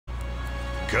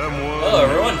Come one, hello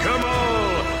everyone. come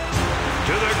all,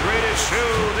 to the greatest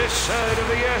show this side of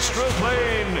the astral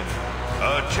plane.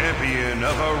 A champion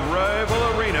of a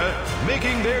rival arena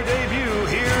making their debut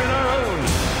here in our own.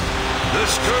 The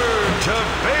Scourge of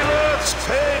Bailiff's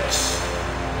Pits.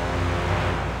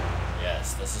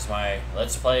 Yes, this is my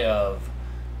Let's Play of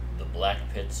the Black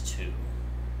Pits 2.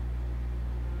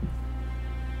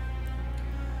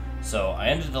 So, I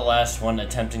ended the last one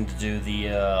attempting to do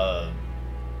the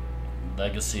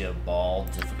Legacy of Ball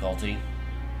difficulty,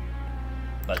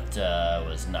 but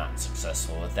was not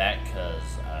successful with that because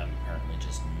I'm apparently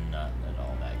just not at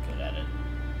all that good at it.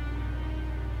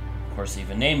 Of course,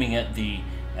 even naming it the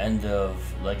end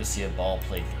of Legacy of Ball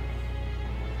playthrough.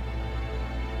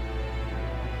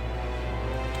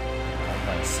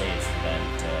 I saved for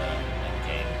that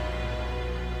game.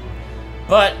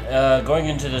 But going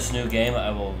into this new game,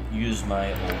 I will use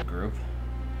my old group,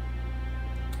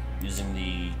 using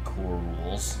the core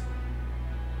rules.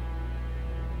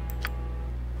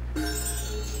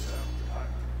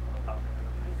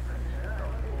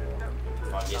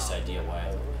 Foggiest idea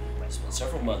why it's been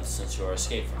several months since your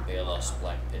escape from Bailiff's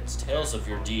Black Pits. Tales of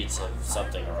your deeds have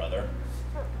something or other.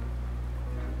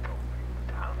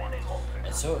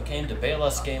 And so it came to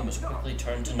Bailiff's game was quickly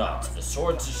turned to naught. The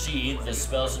swords are sheathed, the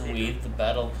spells unsheathed, the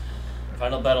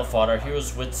final battle fought. Our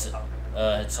heroes' wits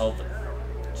had solved the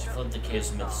she fled the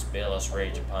caves amidst Bailiff's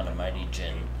rage upon a mighty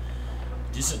djinn.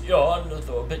 Decent yawn,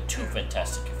 though a bit too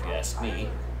fantastic if you ask me.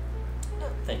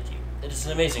 Thank you. It is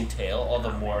an amazing tale, all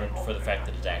the more for the fact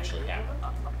that it actually happened.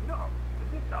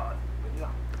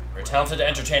 You're a talented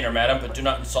entertainer, madam, but do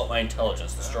not insult my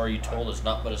intelligence. The story you told is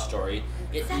not but a story.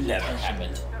 It never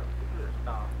happened.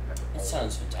 It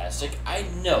sounds fantastic, I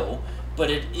know, but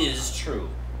it is true.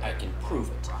 I can prove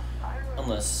it.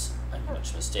 Unless I'm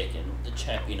much mistaken, the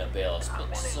champion of Bailiff's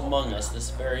Pits is among us this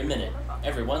very minute.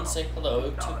 Everyone say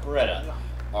hello to Bretta,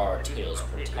 our tale's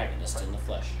protagonist in the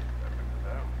flesh.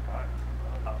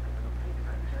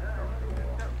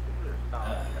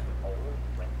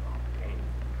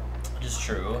 It is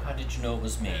true. How did you know it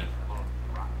was me?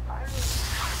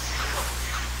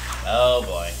 Oh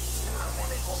boy.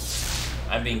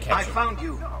 I'm being captured. I found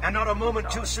you, and not a moment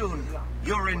too soon.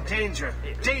 You're in danger.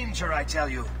 Danger, I tell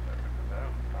you.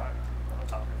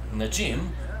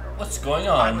 Najim, what's going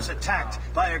on? I was attacked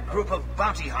by a group of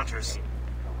bounty hunters.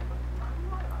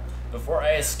 Before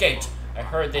I escaped, I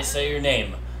heard they say your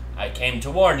name. I came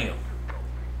to warn you.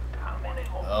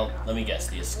 Well, let me guess.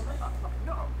 You're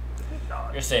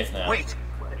safe now. Wait,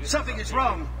 something is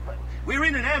wrong. We're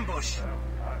in an ambush.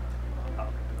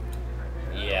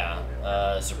 Yeah,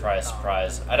 surprise,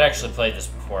 surprise. I'd actually played this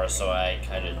before, so I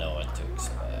kind of know what to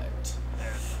expect.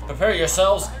 Prepare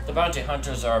yourselves. The bounty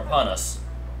hunters are upon us.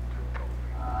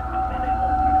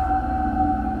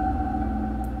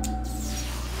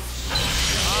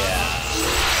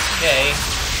 Okay.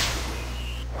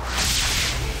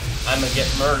 I'm gonna get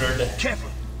murdered. Careful.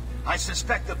 I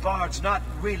suspect the bard's not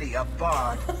really a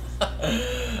bard.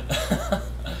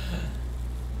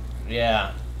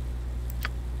 Yeah.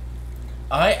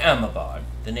 I am a bard.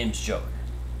 The name's Joker.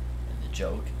 And the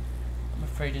joke, I'm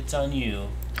afraid it's on you.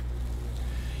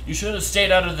 You should have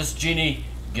stayed out of this, Genie.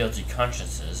 Guilty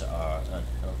consciences are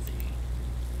unhealthy.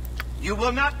 You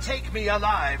will not take me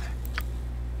alive.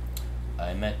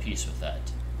 I'm at peace with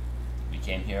that. We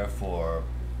came here for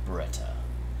Bretta.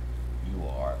 You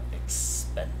are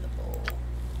expendable.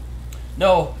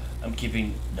 No, I'm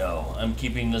keeping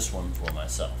this one for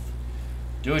myself.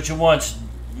 Do what you want,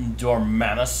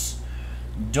 Dormanus.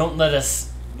 Don't let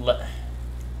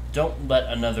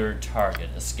another target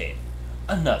escape.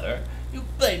 Another? You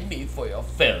blame me for your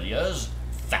failures,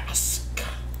 Thask.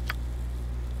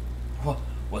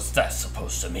 What's that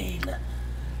supposed to mean?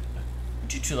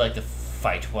 Would you two like to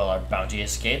fight while our bounty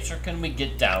escapes, or can we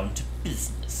get down to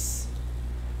business?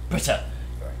 Bretta,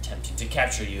 you're attempting to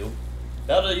capture you.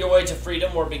 Battle your way to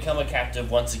freedom or become a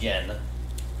captive once again.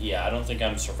 Yeah, I don't think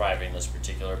I'm surviving this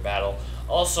particular battle.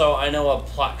 Also, I know a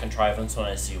plot contrivance when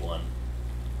I see one.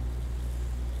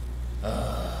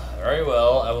 Very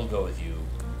well, I will go with you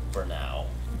for now.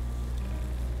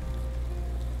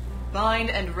 Bind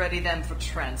and ready them for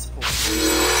transport.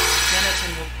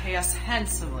 Denneton will pay us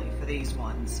handsomely for these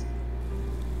ones.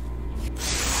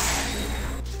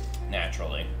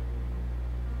 Naturally.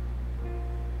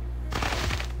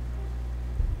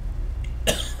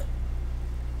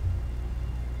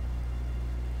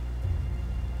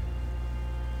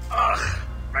 Ach,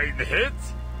 mein head?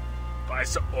 By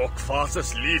Sir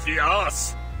Orkfarth's leafy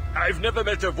ass. I've never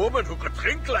met a woman who could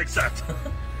drink like that.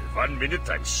 1 minute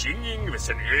I'm singing with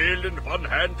an ale in one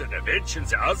hand and a wedge in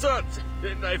the other.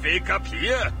 Then I wake up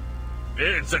here.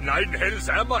 Where in the nine hells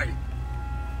am I?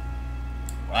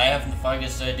 I haven't the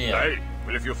foggiest idea. Aye,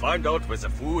 well, if you find out where the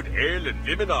food, ale, and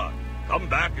women are, come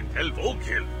back and tell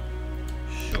Volkill.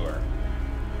 Sure.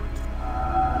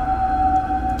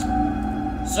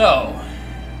 So,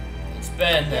 it's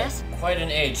been quite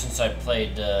an age since I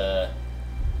played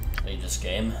this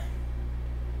game.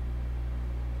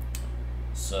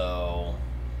 So,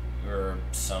 you're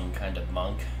some kind of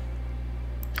monk.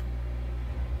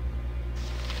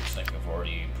 Looks like I've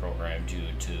already programmed you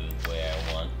to the way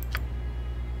I want.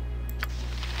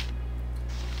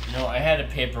 You know, I had a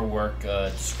paperwork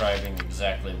describing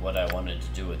exactly what I wanted to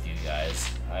do with you guys.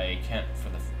 I can't, for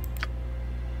the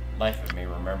life of me,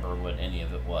 remember what any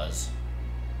of it was.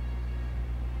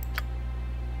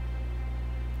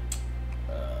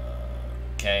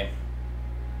 Okay.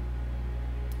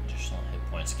 Additional hit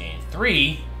points gained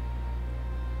 3.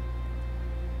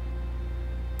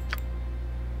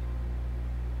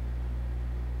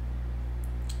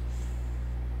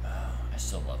 I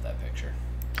still love that picture.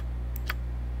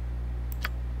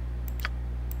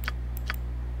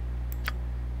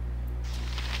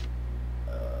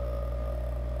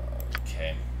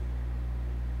 Okay.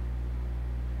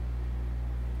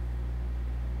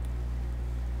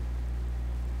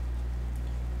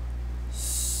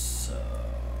 So,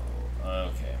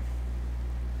 okay.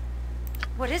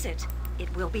 What is it?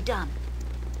 It will be done.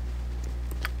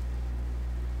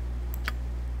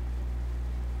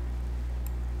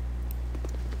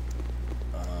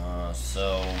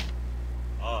 So...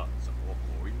 Ah, the more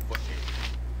going for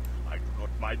ale. I do not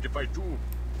mind if I do.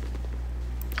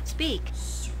 Speak.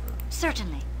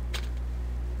 Certainly.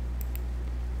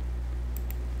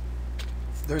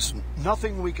 There's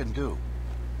nothing we can do.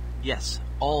 Yes,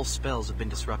 all spells have been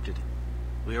disrupted.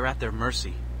 We are at their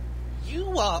mercy.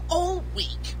 You are all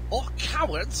weak, or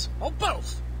cowards, or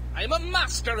both. I am a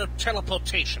master of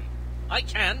teleportation. I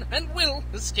can and will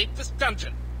escape this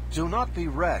dungeon. Do not be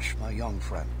rash, my young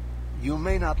friend. You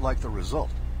may not like the result.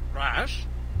 Rash?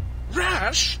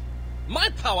 Rash? My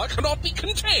power cannot be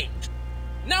contained.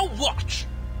 Now watch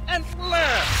and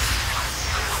learn.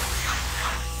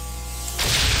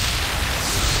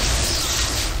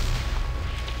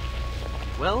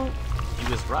 Well,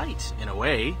 he was right, in a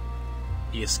way.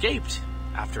 He escaped,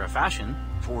 after a fashion.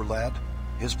 Poor lad.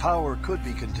 His power could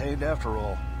be contained after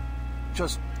all.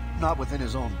 Just not within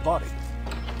his own body.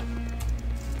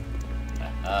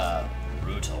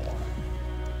 Brutal.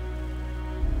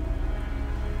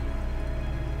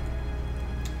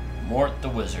 Mort the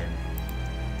Wizard.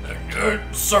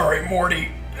 Sorry, Morty.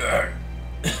 That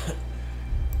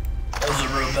was a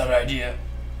real bad idea.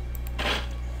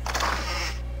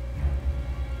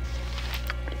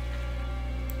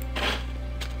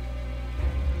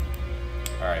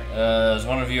 Alright, is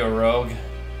one of you a rogue?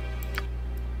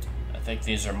 I think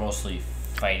these are mostly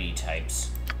fighty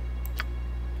types.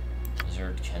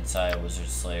 Wizard, Kensai, Wizard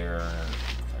Slayer,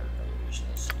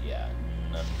 yeah,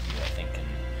 none of you I think can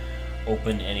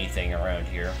open anything around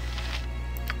here.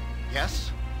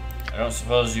 Yes? I don't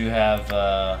suppose you have,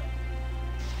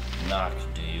 knock,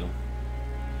 do you?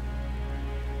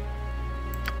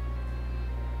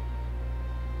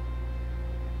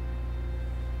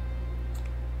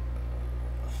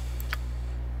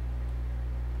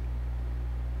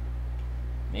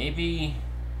 Maybe,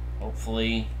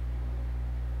 hopefully.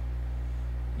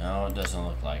 No, it doesn't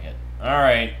look like it.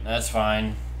 Alright, that's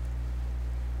fine.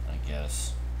 I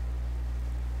guess.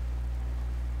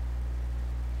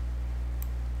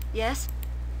 Yes?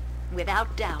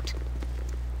 Without doubt.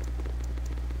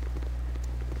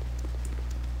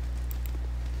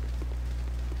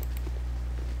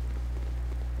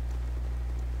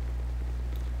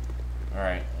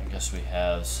 Alright, I guess we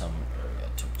have some area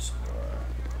to explore.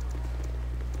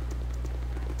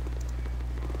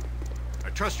 I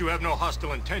trust you have no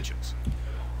hostile intentions.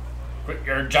 Quit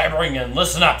your jabbering and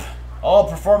listen up. All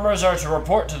performers are to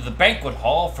report to the banquet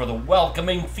hall for the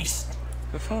welcoming feast.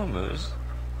 Performers?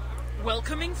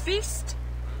 Welcoming feast?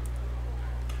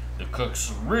 The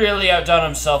cook's really outdone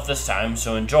himself this time,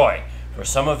 so enjoy. For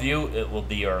some of you, it will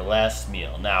be your last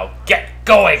meal. Now, get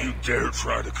going! You dare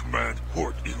try to command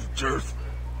Hort in dearth?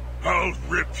 I'll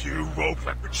rip you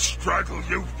open and strangle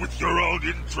you with your own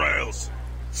entrails.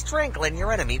 Strangling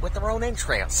your enemy with their own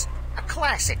entrails. A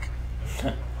classic.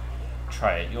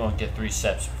 Try it. You won't get 3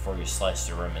 steps before you slice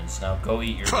the ribbons. Now go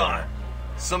eat your dinner.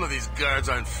 Some of these guards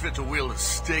aren't fit to wield a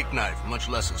steak knife, much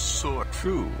less a sword.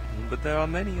 True, but there are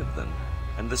many of them,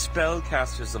 and the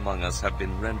spellcasters among us have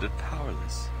been rendered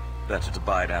powerless. Better to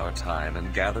bide our time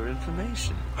and gather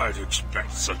information. I'd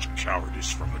expect such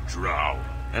cowardice from a drow.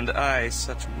 And I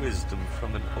such wisdom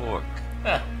from an orc.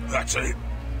 That's it.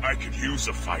 I could use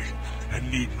a fight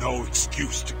and need no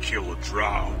excuse to kill a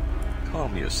drow.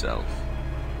 Calm yourself.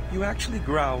 You actually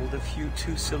growled a few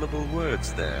two-syllable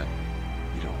words there.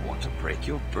 You don't want to break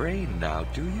your brain now,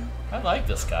 do you? I like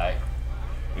this guy.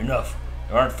 Enough.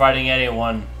 You aren't fighting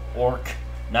anyone, orc.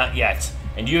 Not yet.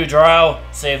 And you, drow,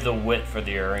 save the wit for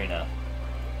the arena.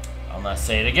 I'll not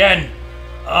say it again.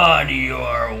 On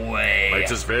your way.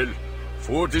 Might as well.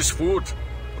 Food is food.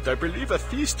 But I believe a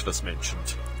feast was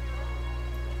mentioned.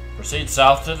 Proceed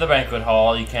south to the banquet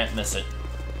hall. You can't miss it.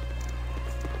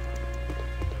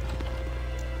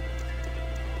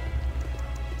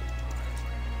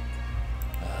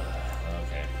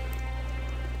 Okay.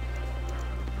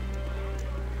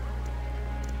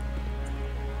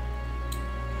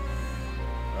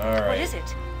 All right. What is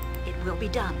it? It will be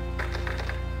done.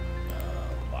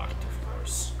 Locked, of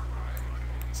course.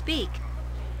 Speak.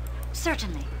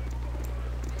 Certainly.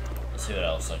 Let's see what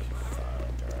else I can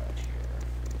find around here.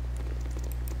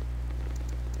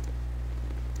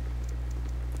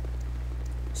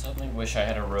 Suddenly wish I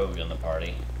had a rogue in the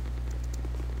party.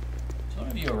 Is one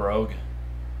of you a rogue?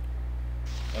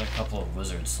 Got a couple of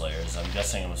wizard slayers. I'm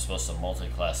guessing I'm supposed to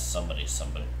multi-class somebody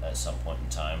at some point in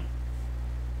time.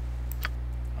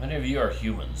 How many of you are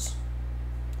humans?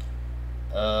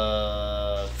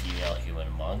 Female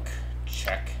human monk.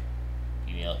 Check.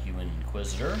 Female human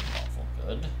inquisitor. Awful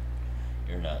good.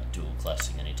 You're not dual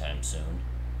classing anytime soon.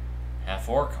 Half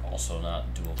orc, also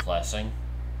not dual classing.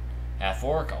 Half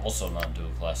orc, also not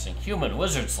dual classing. Human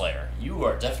wizard slayer, you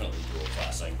are definitely dual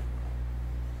classing.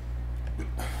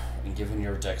 And given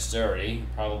your dexterity,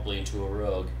 probably into a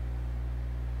rogue.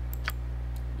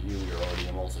 You're already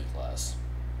a multi-class.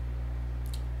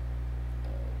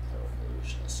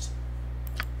 Illusionist.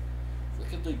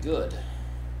 Wickedly good.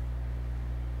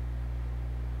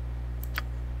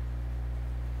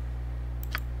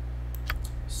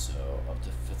 So, up to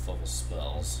 5th level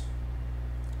spells.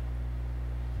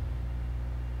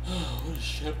 What does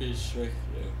champion strength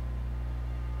do?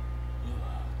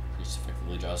 Priest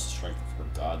effectively draws the strength of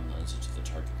her god and lends it to the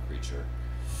target creature.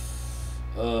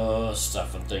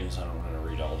 Stuff and things, I don't want to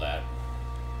read all that.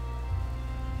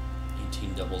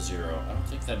 1800. I don't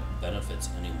think that benefits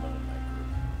anyone in my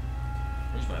group.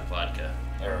 Where's my vodka?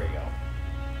 There we go.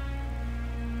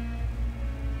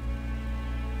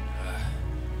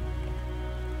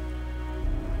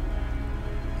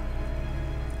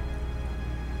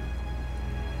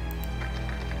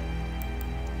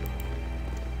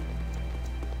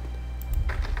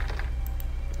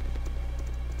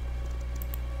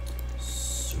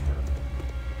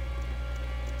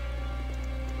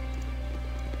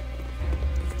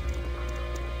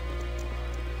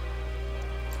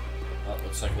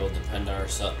 Looks like we'll depend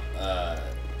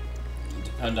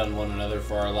on one another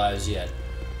for our lives yet.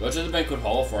 Go to the banquet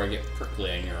hall before I get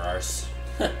prickly on your arse.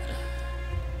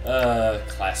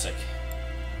 Classic.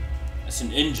 It's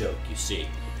an in-joke, you see.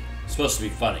 It's supposed to be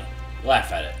funny.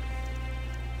 Laugh at it.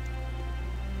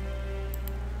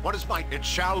 What is might, it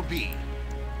shall be.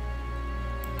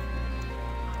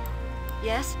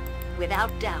 Yes,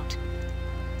 without doubt.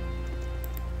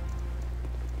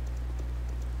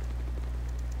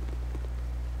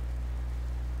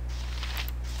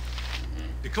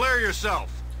 Declare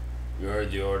yourself. You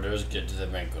heard the orders. Get to the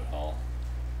banquet hall.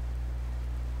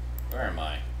 Where am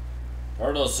I?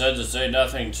 Turtle said to say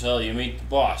nothing until you meet the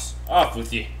boss. Off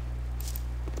with you.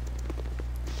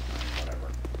 Whatever.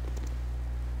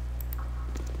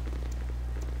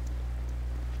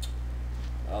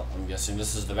 Well, I'm guessing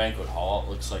this is the banquet hall.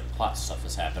 It looks like plot stuff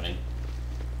is happening.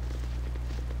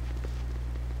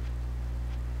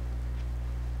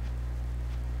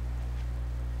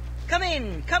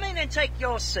 Come in and take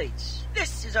your seats.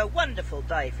 This is a wonderful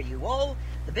day for you all.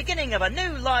 The beginning of a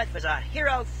new life as a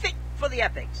hero fit for the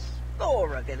epics.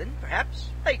 Or a villain, perhaps,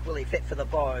 equally fit for the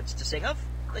bards to sing of.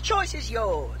 The choice is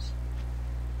yours.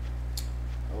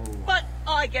 Oh. But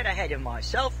I get ahead of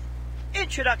myself.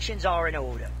 Introductions are in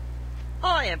order.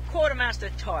 I am Quartermaster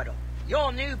Tidal,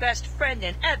 your new best friend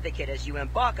and advocate as you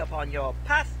embark upon your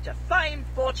path to fame,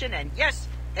 fortune, and yes,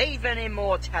 even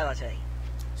immortality.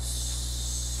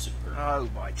 Oh,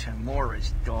 by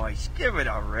Tamora's dice, give it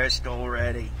a rest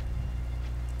already.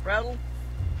 Rattle,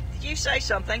 did you say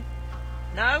something?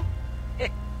 No?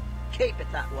 Keep it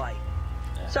that way.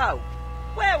 Yeah. So,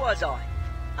 where was I?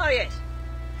 Oh yes,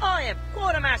 I am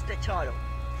Quartermaster Tidal,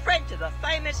 friend to the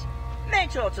famous,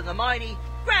 mentor to the mighty,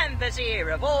 Grand Vizier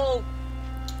of all.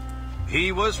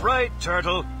 He was right,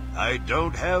 Turtle. I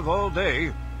don't have all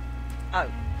day. Oh,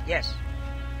 yes.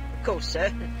 Of course,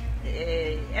 sir.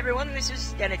 Everyone, this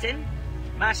is Denneton,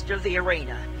 Master of the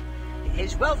Arena.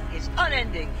 His wealth is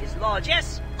unending, his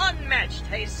largesse unmatched,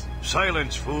 his...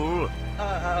 Silence, fool.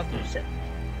 Of course, sir.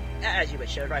 As you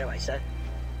wish, sir, right away, sir.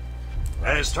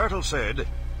 As Turtle said,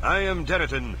 I am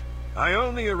Denneton. I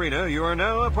own the arena you are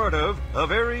now a part of, a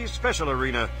very special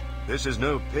arena. This is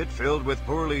no pit filled with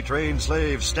poorly trained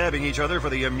slaves stabbing each other for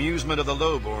the amusement of the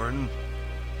lowborn.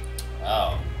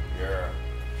 Oh, you're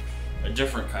a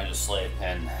different kind of slave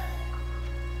pen.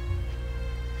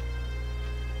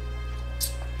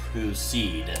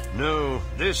 Proceed. No,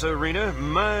 this arena,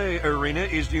 my arena,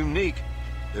 is unique.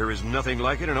 There is nothing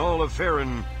like it in all of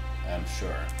Faerun. I'm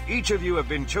sure. Each of you have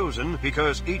been chosen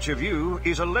because each of you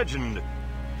is a legend.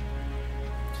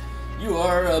 You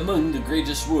are among the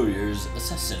greatest warriors,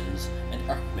 assassins, and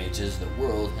archmages the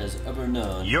world has ever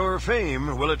known. Your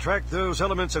fame will attract those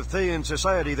elements of Thayan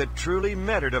society that truly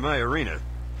matter to my arena.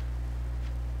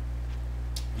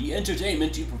 The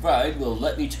entertainment you provide will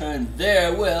let me turn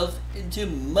their wealth into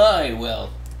my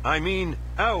wealth. I mean,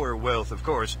 our wealth, of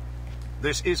course.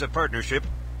 This is a partnership.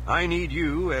 I need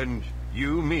you, and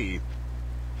you me.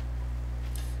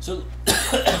 So,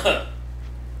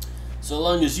 so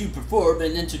long as you perform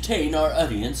and entertain our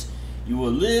audience, you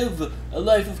will live a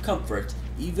life of comfort,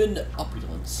 even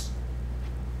opulence.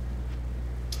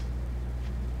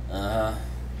 You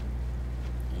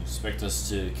expect us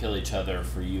to kill each other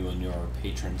for you and your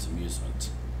patrons' amusement.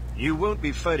 You won't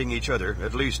be fighting each other,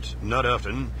 at least not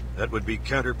often. That would be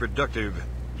counterproductive.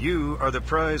 You are the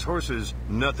prize horses,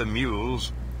 not the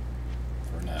mules.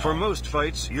 For now. For most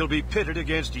fights, you'll be pitted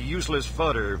against useless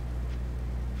fodder.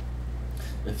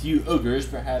 A few ogres,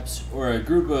 perhaps, or a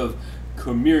group of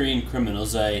Cormyrean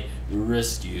criminals I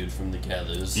rescued from the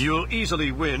gallows. You'll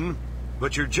easily win,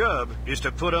 but your job is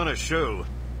to put on a show.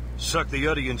 Suck the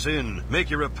audience in,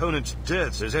 make your opponent's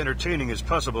deaths as entertaining as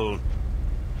possible.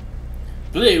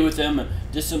 Play with them,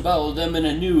 disembowel them in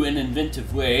a new and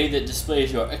inventive way that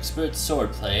displays your expert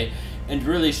swordplay and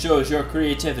really shows your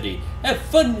creativity. Have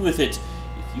fun with it!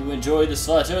 If you enjoy the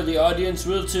slaughter, the audience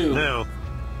will too. Now,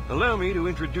 allow me to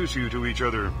introduce you to each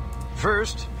other.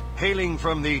 First, hailing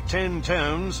from the 10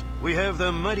 Towns, we have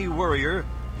the mighty warrior,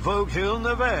 Voghil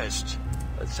the Vast.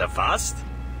 The Vast?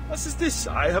 What is this?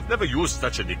 I have never used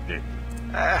such a nickname.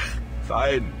 Ah,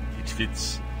 fine. It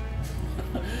fits.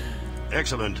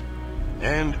 Excellent.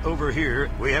 And over here,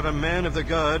 we have a man of the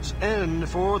gods and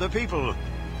for the people.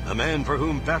 A man for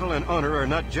whom battle and honor are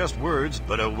not just words,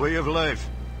 but a way of life.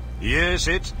 Yes,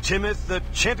 it's Timoth the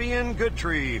Champion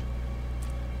Goodtree.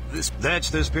 That's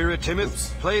the spirit, Timoth.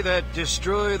 Oops. Play that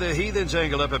destroy the heathens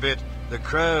angle up a bit. The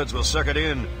crowds will suck it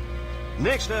in.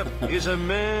 Next up is a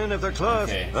man of the cloth,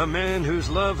 Okay. a man whose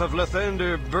love of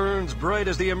Lathander burns bright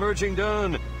as the emerging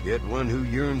dawn, yet one who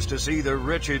yearns to see the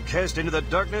wretched cast into the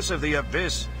darkness of the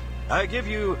abyss. I give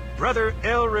you Brother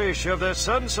Elrish of the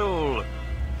Sun Soul.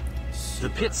 The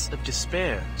pits of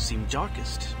despair seem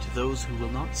darkest to those who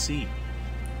will not see.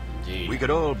 Indeed. We could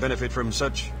all benefit from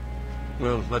such,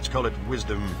 well, let's call it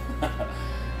wisdom.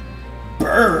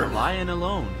 Burn! The lion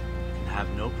alone can have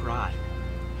no pride.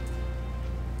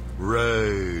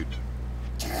 Right.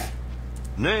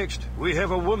 Next, we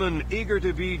have a woman eager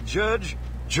to be judge,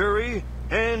 jury,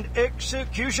 and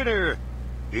executioner.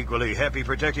 Equally happy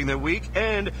protecting the weak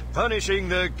and punishing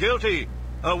the guilty.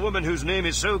 A woman whose name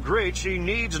is so great she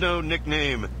needs no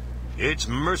nickname. It's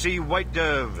Mercy White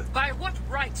Dove. By what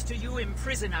right do you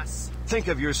imprison us? Think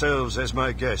of yourselves as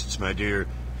my guests, my dear,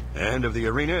 and of the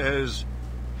arena as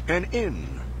an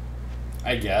inn.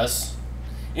 I guess.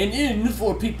 An inn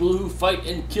for people who fight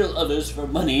and kill others for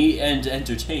money and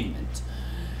entertainment.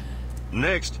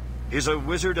 Next is a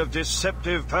wizard of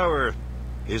deceptive power.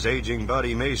 His aging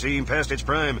body may seem past its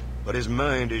prime, but his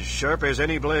mind is sharp as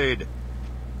any blade.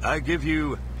 I give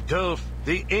you Dulf,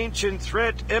 the ancient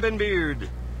threat Ebonbeard.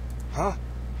 Huh?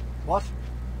 What?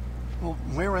 Well,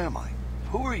 where am I?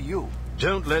 Who are you?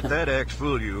 Don't let that act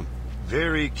fool you.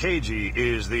 Very cagey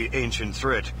is the ancient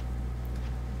threat.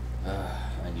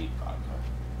 I need vodka.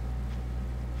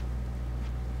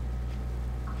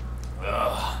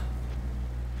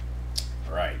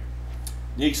 Alright.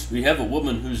 Next, we have a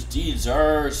woman whose deeds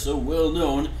are so well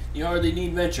known, you hardly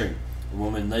need mentioning. A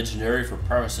woman legendary for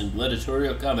prowess in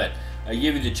gladiatorial combat. I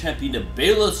give you the champion of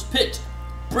Baelith's Pit,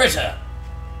 Bretta.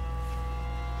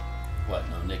 What,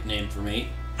 no nickname for me?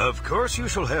 Of course you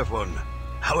shall have one.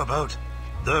 How about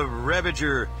the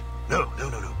Ravager? No.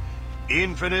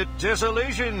 Infinite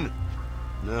Desolation.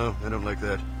 No, I don't like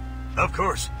that. Of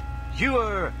course, you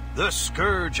are the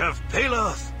Scourge of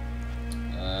Paloth.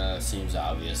 Seems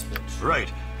obvious, but...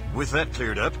 Right. With that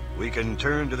cleared up, we can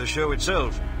turn to the show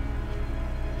itself.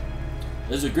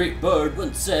 As a great bard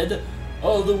once said,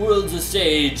 all the world's a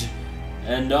stage,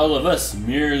 and all of us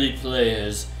merely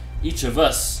players. Each of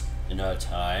us, in our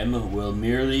time, will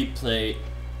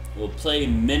play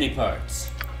many parts.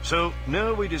 So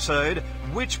now we decide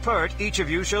which part each of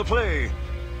you shall play.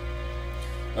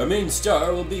 Our main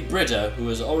star will be Bretta, who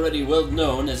is already well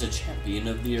known as a champion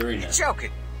of the arena. You're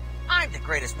joking. I'm the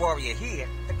greatest warrior here.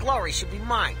 The glory should be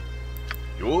mine.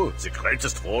 You, the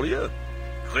greatest warrior?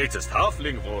 Greatest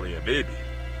halfling warrior, maybe.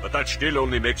 But that still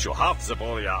only makes you half the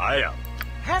warrior I am.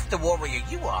 Half the warrior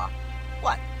you are?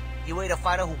 What? You ate a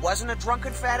fighter who wasn't a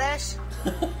drunken fat ass?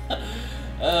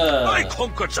 I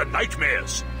conquered the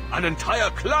nightmares. An entire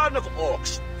clan of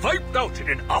orcs wiped out in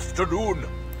an afternoon.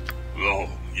 Oh,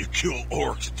 you kill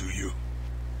orcs, do you?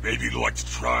 Maybe you'd like to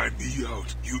try me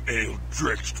out, you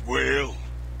ale-drenched whale.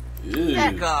 Ew.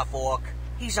 Back off, orc.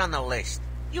 He's on the list.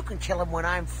 You can kill him when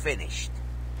I'm finished.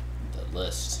 The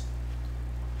list.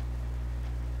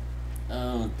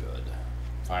 Oh, good.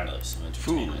 Finally, some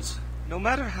entertainment. Fools. No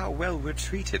matter how well we're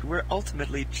treated, we're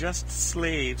ultimately just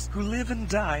slaves who live and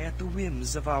die at the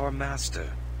whims of our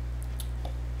master.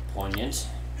 Poignant.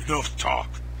 Enough talk.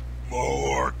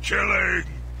 More killing.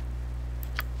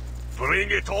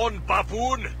 Bring it on,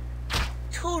 baboon.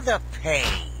 To the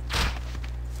pain.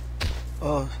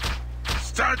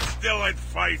 Stand still and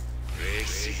fight. You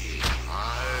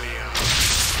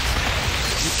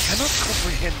cannot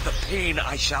comprehend the pain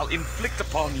I shall inflict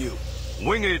upon you.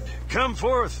 Winged, come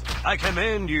forth. I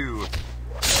command you.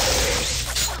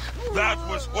 That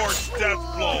was horse death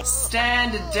blow.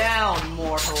 Stand down,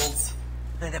 mortals.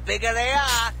 The bigger they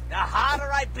are, the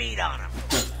harder I beat on them.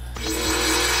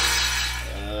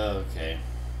 Okay.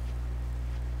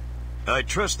 I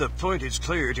trust the point is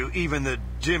clear to even the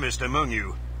dimmest among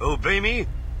you. Obey me,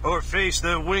 or face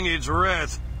the Winged's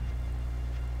wrath.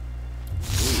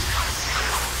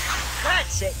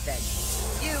 That's it then.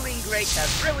 You ingrates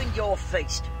have ruined your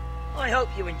feast. I hope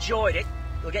you enjoyed it.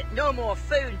 You'll get no more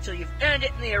food until you've earned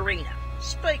it in the arena.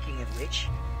 Speaking of which,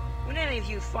 when any of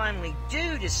you finally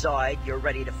do decide you're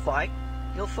ready to fight,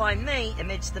 you'll find me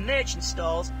amidst the merchant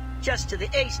stalls just to the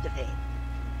east of here.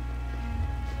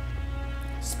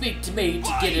 Speak to me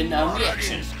to get in our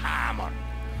reaction.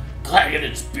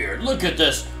 Claggett Spear, look at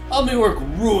this. All my work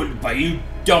ruined by you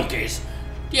donkeys.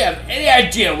 Do you have any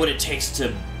idea what it takes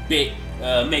to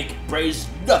make braised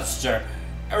lobster,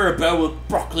 arabelle with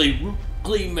broccoli, root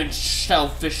gleam, and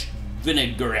shellfish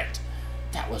vinaigrette?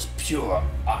 That was pure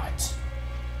art.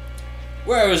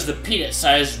 Where was the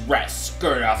peanut-sized rat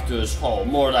scurried off to his hole?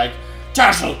 More like,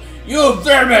 Tassel, you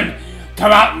vermin!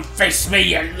 Come out and face me,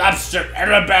 you lobster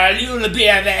arabelle! You'll be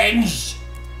avenged!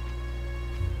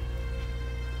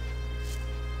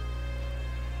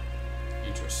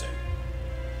 Interesting.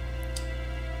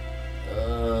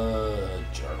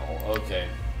 Journal. Okay.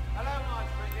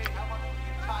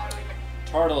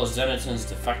 Tartle is Zenithon's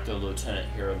de facto lieutenant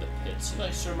here in the pits. He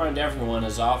likes to remind everyone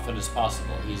as often as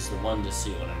possible he's the one to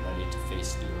see when I'm ready to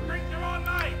face the arena.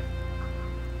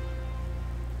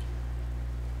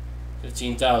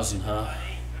 15,000, huh?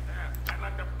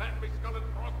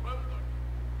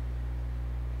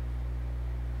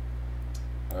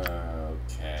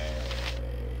 Okay.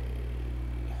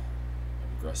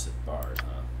 Aggressive bard,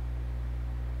 huh?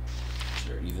 Is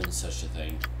there even such a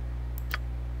thing?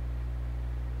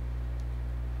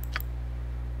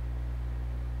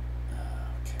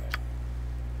 Okay.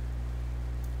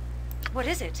 What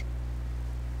is it?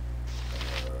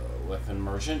 Weapon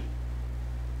merchant.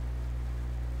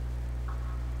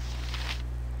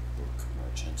 Book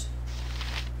merchant.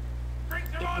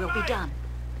 It will be done.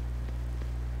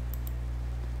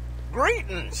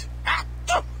 Greetings.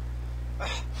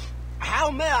 How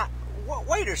may I...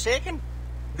 Wait a second.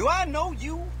 Do I know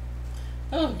you?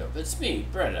 Oh, no, it's me,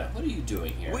 Bretta. What are you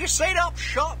doing here? We set up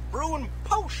shop brewing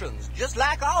potions, just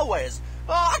like always.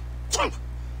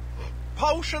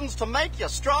 Potions to make you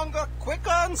stronger, quicker,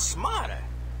 and smarter.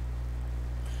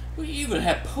 We even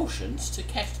have potions to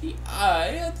catch the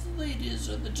eye of the ladies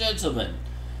or the gentlemen.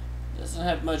 Doesn't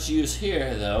have much use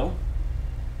here, though.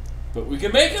 But we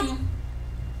can make them.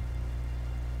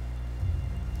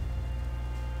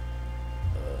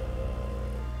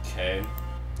 Okay,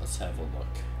 let's have a look.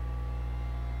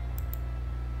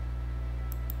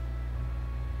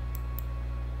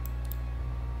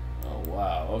 Oh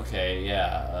wow, okay,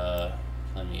 yeah,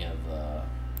 plenty of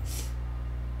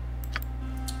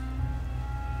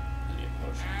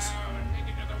potions.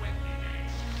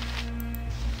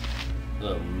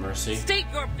 Hello, Mercy. State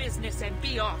your business and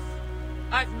be off.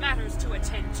 I've matters to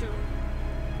attend to.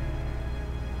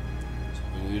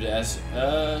 Hoping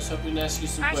to ask you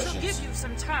some questions. I shall give you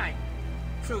some time.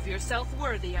 Prove yourself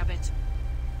worthy of it.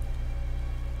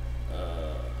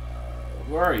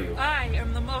 Who are you? I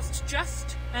am the most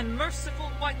just and merciful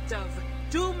White Dove,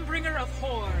 Doombringer of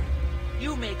Horror.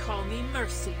 You may call me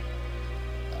Mercy.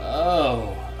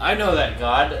 Oh, I know that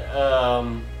god.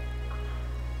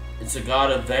 It's a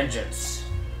god of vengeance.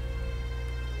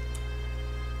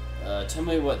 Tell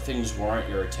me what things warrant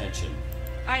your attention.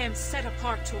 I am set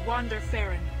apart to wander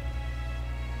Farron.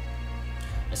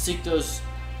 I seek those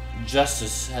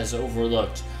justice has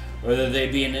overlooked, whether they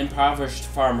be an impoverished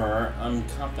farmer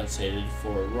uncompensated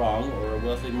for a wrong, or a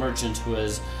wealthy merchant who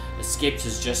has escaped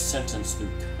his just sentence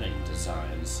through cunning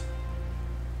designs.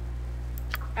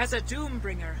 As a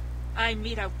Doombringer, I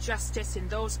mete out justice in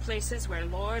those places where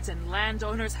lords and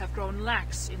landowners have grown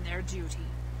lax in their duty.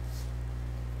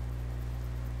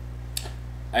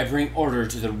 I bring order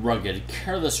to the rugged,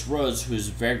 careless roads whose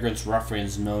vagrant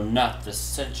ruffians know not the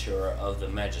censure of the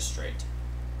magistrate.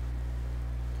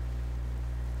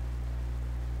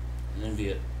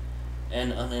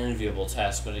 An unenviable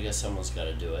task, but I guess someone's got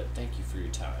to do it. Thank you for your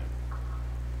time.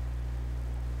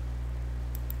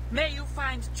 May you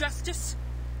find justice,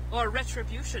 or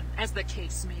retribution, as the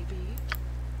case may be.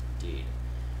 Indeed.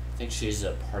 I think she's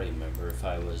a party member. If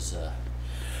I was,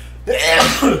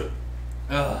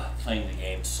 playing the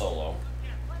game solo.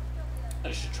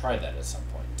 I should try that at some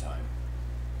point in time.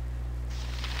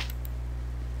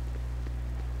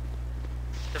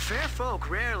 The fair folk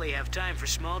rarely have time for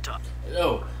small talk.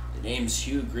 Hello, the name's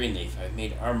Hugh Greenleaf. I've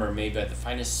made armor made by the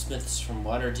finest smiths from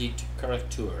Waterdeep to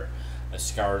Caricture. I've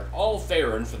scoured all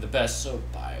Farron for the best, so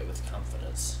buy with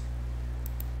confidence.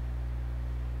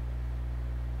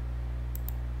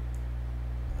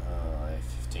 I have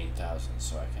 15,000,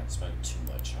 so I can't spend too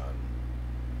much on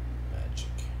magic.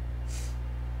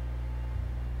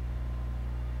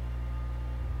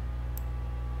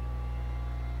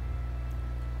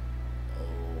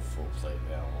 Oh, full plate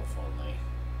mail, if only.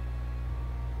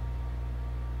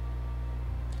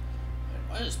 And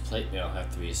why does plate mail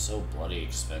have to be so bloody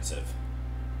expensive?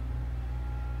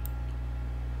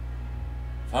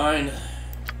 Fine.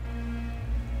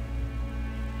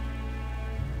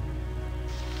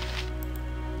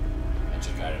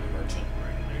 Magic item merchant.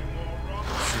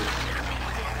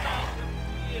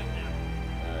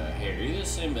 Hey, are you the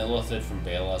same Illithid from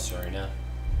Balos Arena?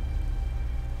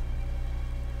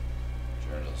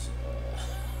 Journals.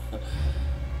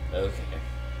 Okay.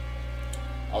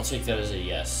 I'll take that as a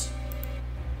yes.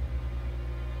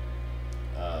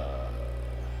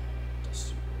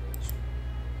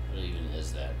 What even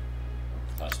is that?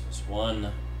 Class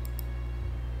 +1.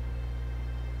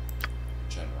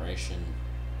 Generation.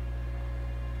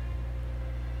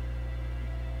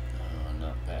 Oh,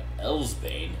 not bad.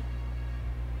 Elsbane.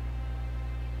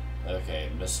 Okay,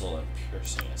 missile and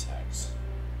piercing attacks.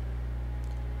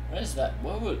 Why is that?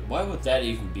 Why would that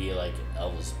even be like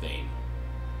Elsbane?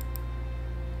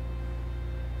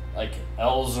 Like,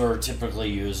 elves are typically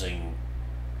using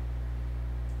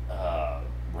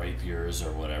rapiers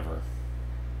or whatever.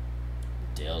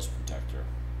 Dale's Protector.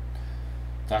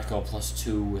 Tactical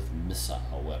 +2 with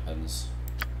missile weapons.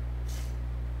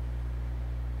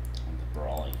 And the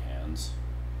Brawling Hands.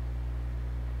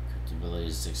 Crypt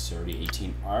abilities Dexterity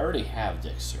 18. I already have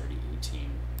Dexterity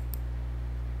 18.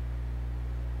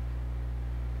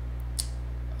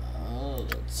 Oh,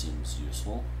 that seems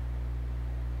useful.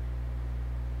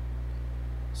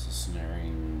 So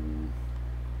snaring.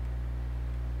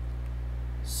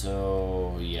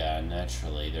 So yeah,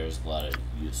 naturally there's a lot of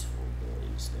useful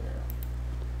abilities there.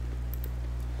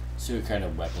 See what kind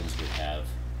of weapons we have.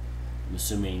 I'm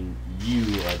assuming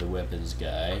you are the weapons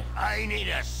guy. I need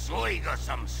a swig of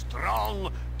some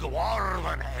strong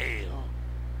dwarven ale.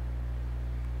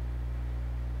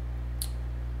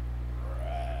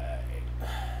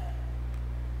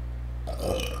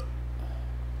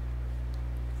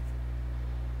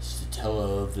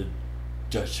 Stella of the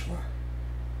Dutchman.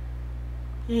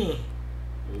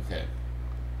 Okay.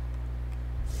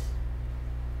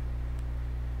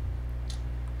 I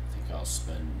think I'll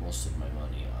spend most of my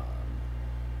money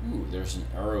on... Ooh, there's an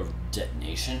arrow of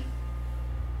detonation.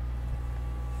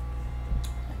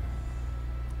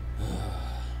 I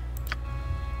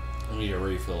need a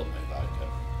refill of my vodka.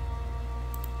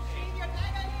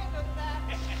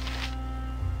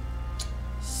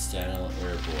 Stanley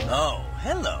Airborne. Oh,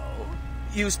 hello.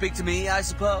 You speak to me, I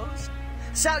suppose?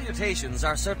 Salutations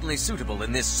are certainly suitable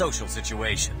in this social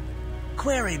situation.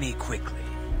 Query me quickly.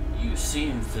 You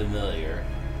seem familiar.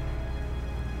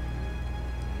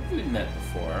 Have we met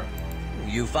before?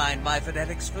 You find my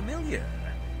phonetics familiar?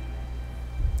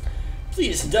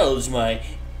 Please indulge my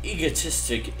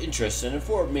egotistic interest and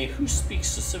inform me who speaks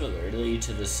so similarly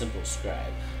to the simple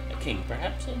scribe. A king,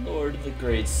 perhaps a lord of the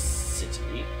great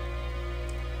city.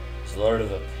 as lord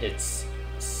of a pits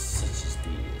such as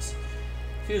these.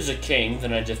 If he was a king,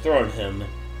 then I'd dethrone him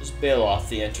as Bailoff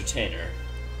the Entertainer.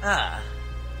 Ah,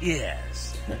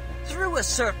 yes. Through a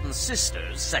certain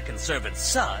sister's second servant's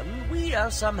son, we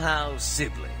are somehow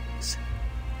siblings.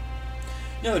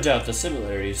 No doubt the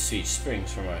similarity of speech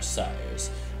springs from our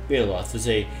sires. Bailoff is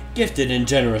a gifted and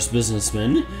generous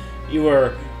businessman. You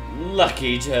were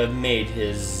lucky to have made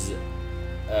his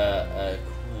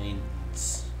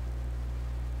acquaintance.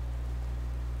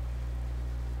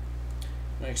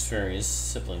 In my experience,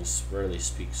 siblings rarely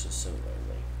speak so similarly.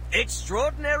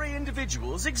 Extraordinary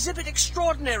individuals exhibit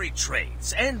extraordinary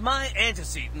traits, and my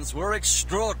antecedents were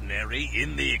extraordinary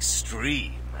in the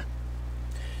extreme.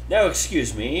 Now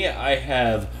excuse me, I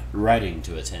have writing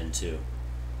to attend to.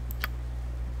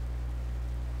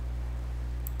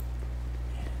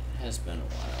 It has been a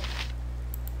while.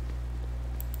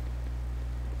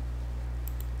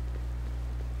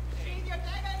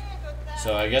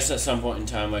 So I guess at some point in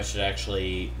time I should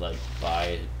actually, like,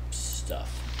 buy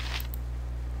stuff.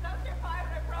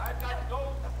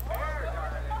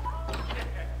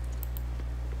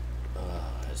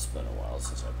 It's been a while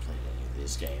since I've played any of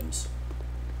these games.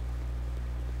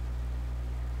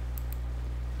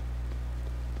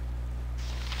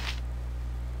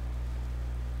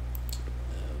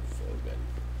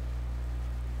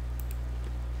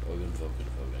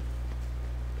 Vogan.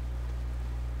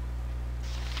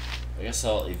 I guess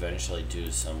I'll eventually do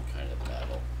some kind of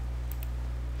battle.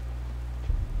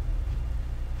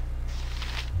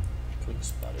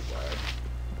 Quick's bodyguard.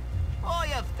 I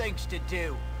have things to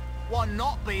do. One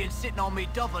not being sitting on me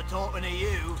duffer talking to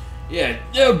you. Yeah,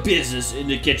 no business in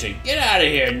the kitchen. Get out of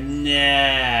here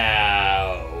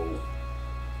now.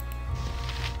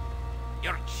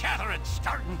 Your chattering's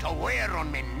starting to wear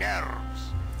on me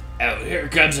nerves. Oh, here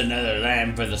comes another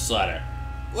lamb for the slaughter.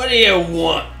 What do you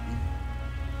want?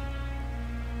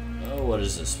 Oh, what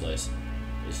is this place?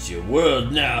 It's your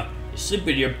world now. You sleep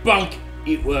in your bunk,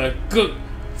 eat what I cook,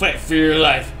 fight for your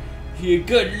life. If you're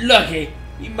good lucky,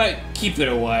 you might keep it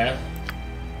a while.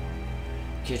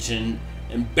 Kitchen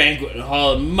and banquet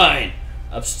hall are mine.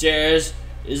 Upstairs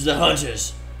is the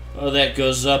hunters. All that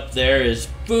goes up there is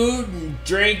food and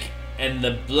drink and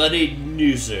the bloody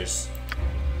noosers.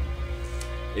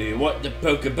 If you want to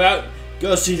poke about,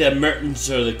 go see the merchants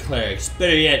or the clerics.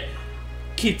 Better yet,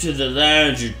 keep to the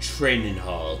lounge or training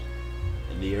hall.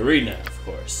 And the arena, of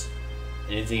course.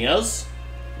 Anything else?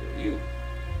 You.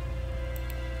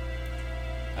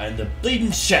 I'm the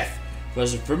bleeding chef. If it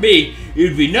wasn't for me,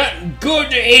 you'd be nothing good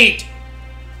to eat.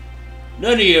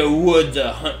 None of you would,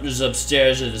 the hunters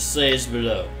upstairs or the slaves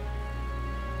below.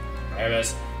 I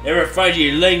must never find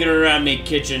you lingering around me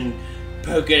kitchen,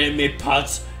 poking at me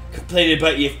pots, complaining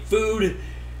about your food.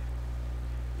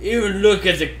 Even look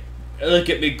at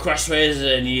me crossways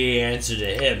and ye answer to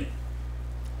him.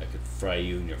 I could fry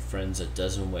you and your friends a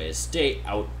dozen ways. Stay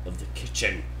out of the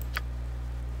kitchen.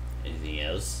 Anything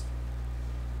else?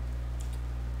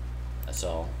 That's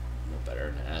all. No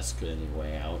better than ask any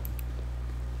way out.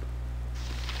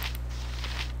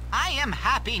 I am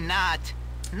happy not.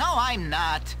 No, I'm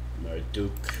not.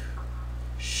 Marduk.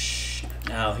 Shh.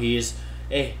 Now he's.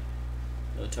 Hey.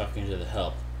 No talking to the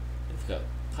help. They've got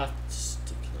pots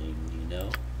to clean, you know.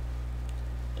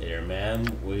 Later,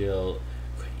 ma'am. We'll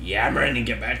quit yammering and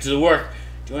get back to the work.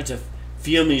 Do you want to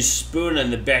feel me spoon on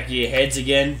the back of your heads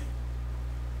again?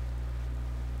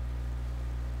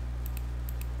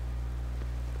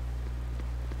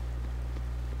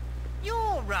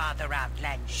 You're rather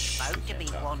outlandish folk to be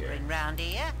wandering round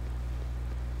here.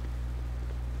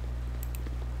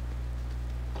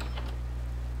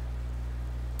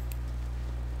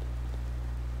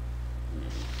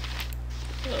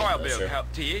 Hello, I'll be mister. of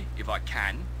help to you, if I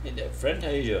can. Hey there, friend. How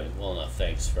you doing? Well, no,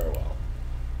 thanks. Farewell.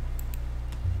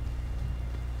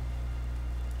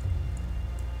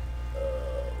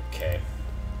 Okay.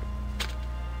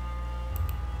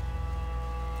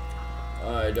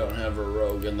 I don't have a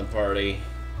rogue in the party.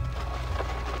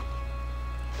 Oh,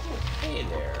 hey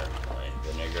there. Wine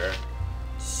vinegar,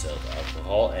 distilled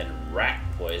alcohol, and rat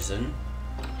poison.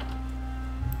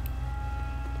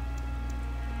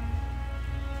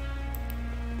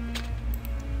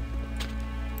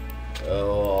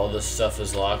 Oh, all this stuff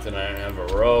is locked and I don't have a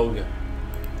rogue.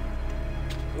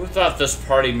 Who thought this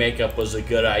party makeup was a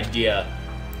good idea?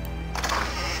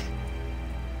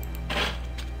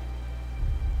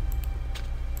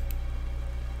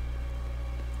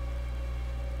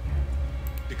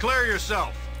 Declare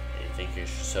yourself. You think you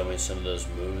should show me some of those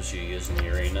moves you use in the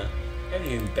arena?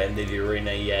 Haven't even been to the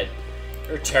arena yet.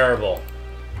 You're terrible.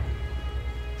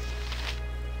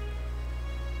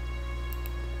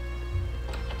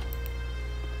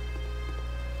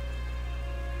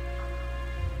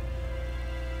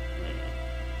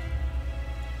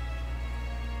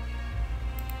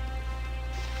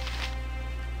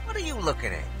 What are you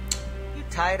looking at? You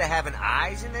tired of having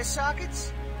eyes in their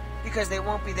sockets? Because they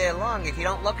won't be there long if you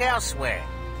don't look elsewhere.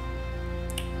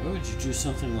 Why would you do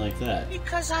something like that?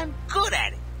 Because I'm good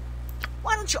at it.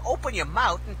 Why don't you open your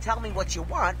mouth and tell me what you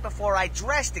want before I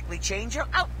drastically change your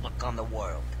outlook on the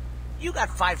world? You got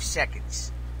 5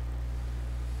 seconds.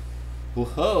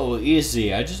 Whoa,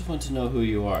 easy. I just want to know who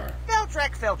you are.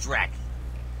 Veldraki.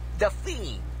 The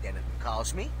Fiend, Denton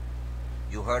calls me.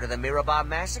 You heard of the Mirabar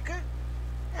Massacre?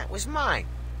 That was mine.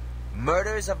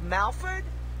 Murders of Malford?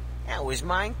 That was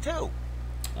mine too.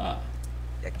 Ah.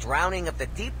 The drowning of the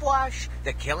Deepwash,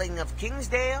 the killing of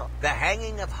Kingsdale, the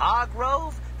hanging of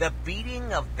Hargrove, the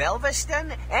beating of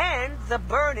Belveston, and the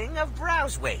burning of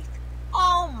Browswaite.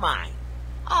 All mine.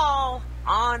 All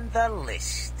on the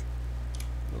list.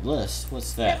 The list?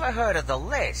 What's that? Never heard of the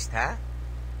list, huh?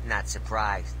 Not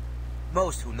surprised.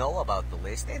 Most who know about the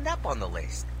list end up on the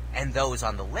list. And those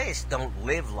on the list don't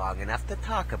live long enough to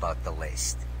talk about the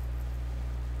list.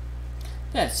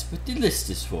 That's what the list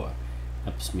is for.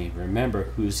 Helps me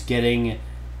remember who's getting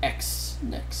X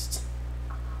next.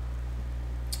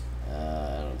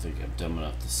 I don't think I'm dumb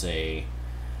enough to say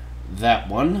that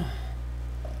one.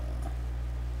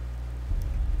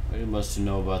 What do most to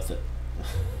know about the...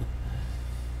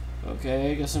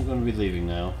 Okay, I guess I'm going to be leaving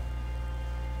now.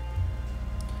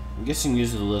 I'm guessing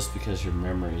use of the list because your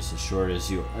memory is as short as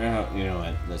you... You know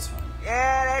what, that's fine.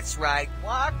 Yeah, that's right.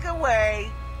 Walk away.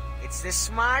 It's the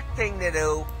smart thing to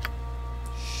do.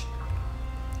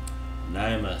 And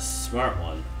I'm a smart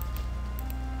one.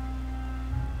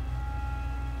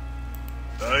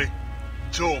 Hey?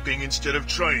 Talking instead of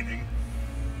training?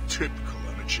 Typical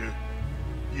amateur.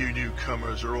 You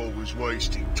newcomers are always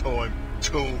wasting time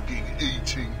talking,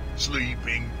 eating,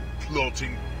 sleeping,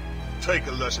 plotting. Take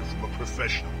a lesson from a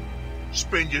professional.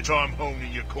 Spend your time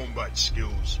honing your combat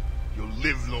skills. You'll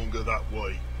live longer that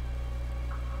way.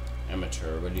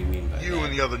 Amateur, what do you mean by that? You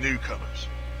and the other newcomers.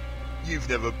 You've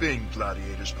never been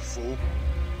gladiators before.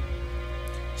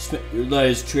 Spent your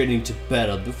lives training to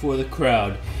battle before the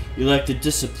crowd. You lack the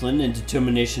discipline and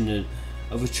determination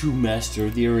of a true master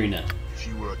of the arena. If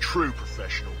you were a true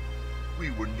professional,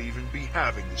 we wouldn't even be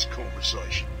having this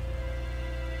conversation.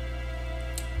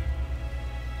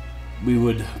 We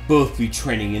would both be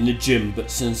training in the gym,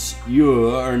 but since you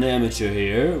are an amateur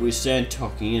here, we stand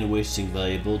talking and wasting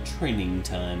valuable training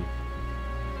time.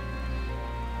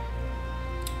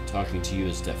 Talking to you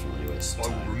is definitely a waste of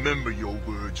time. I will remember your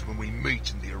words when we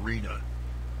meet in the arena.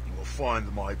 You will find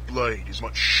that my blade is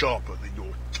much sharper than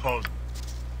your tongue.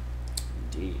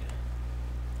 Indeed.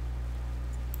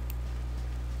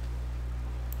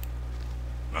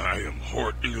 I am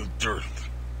Hort-il-Dirth,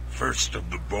 first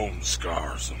of the Bone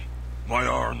Scars. My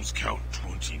arms count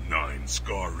 29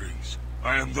 scar rings.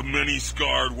 I am the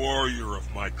many-scarred warrior of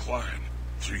my clan.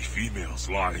 3 females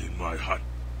lie in my hut.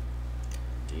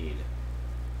 Indeed.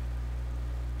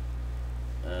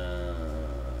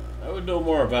 I would know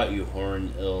more about you,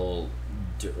 Hort-il-Dirth,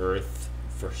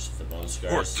 first of the Bone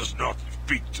Scars. Hort does not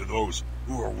speak to those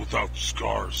who are without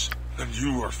scars. And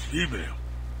you are female.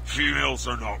 Females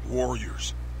are not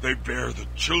warriors. They bear the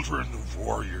children of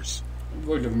warriors. I'm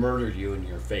going to murder you in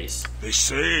your face. They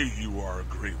say you are a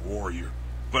great warrior,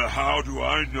 but how do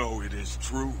I know it is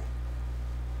true?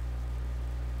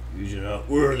 You do not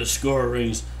wear the scar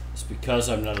rings. It's because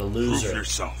I'm not a loser. Prove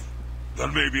yourself.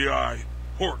 Then maybe I,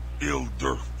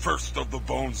 Hort-il-Dirth, first of the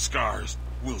Bone Scars,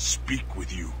 will speak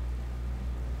with you.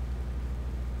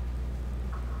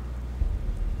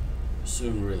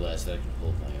 Soon realize that I can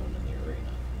hold my own in the arena.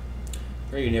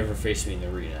 Pray you never face me in the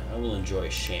arena. I will enjoy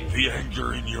shame. The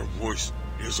anger in your voice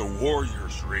is a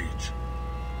warrior's rage.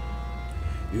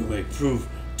 You may prove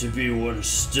to be one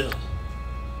still.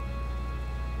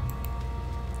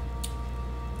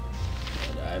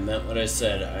 And I meant what I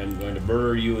said. I'm going to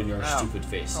murder you in your stupid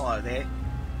face. Hello there.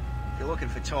 If you're looking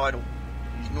for Tidal,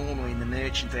 he's normally in the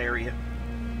merchant area.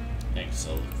 Thanks,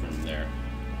 I'll look from there.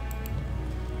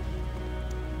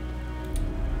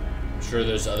 I'm sure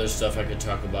there's other stuff I could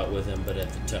talk about with him, but at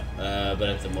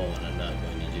the moment I'm not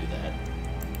going to do that.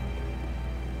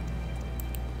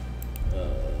 Where am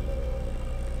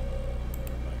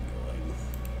I going?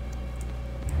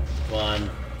 Come on.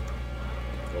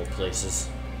 Go places.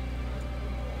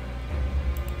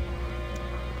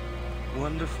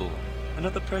 Wonderful.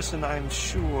 Another person I'm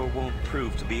sure won't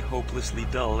prove to be hopelessly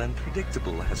dull and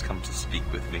predictable has come to speak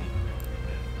with me.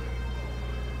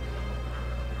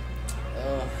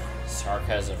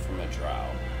 Sarcasm from a drow.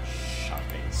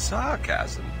 Shocking.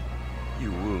 Sarcasm?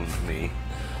 You wound me.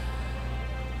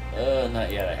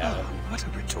 Not yet, I haven't. Oh, what a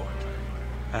retort.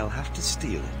 I'll have to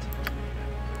steal it.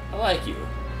 I like you.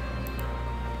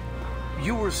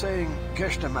 You were saying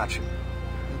Gestamachin.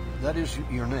 That is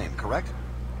your name, correct?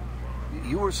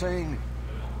 You were saying...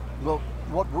 Well,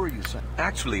 what were you saying?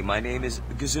 Actually, my name is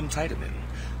Gesundheitamin.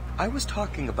 I was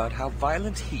talking about how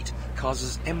violent heat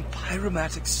causes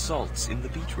empyromatic salts in the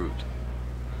beetroot.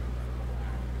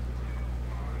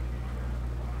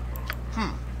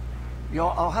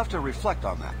 I'll have to reflect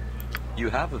on that. You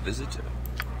have a visitor.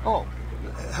 Oh,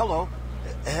 hello.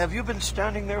 Have you been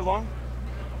standing there long?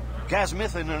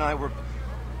 Gazmithan and I were...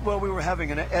 Well, we were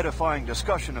having an edifying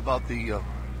discussion about the,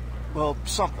 well,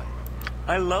 something.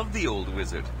 I love the old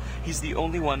wizard. He's the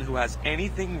only one who has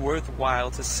anything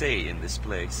worthwhile to say in this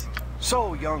place.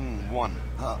 So, young one,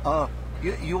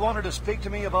 you wanted to speak to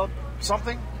me about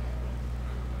something?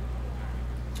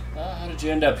 How did you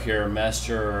end up here,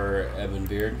 Master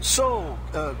Ebonbeard? So,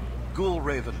 Ghoul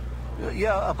Raven.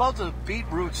 Yeah, about the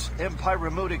beetroot's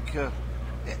empyromatic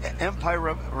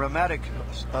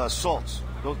salts.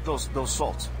 Those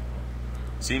salts.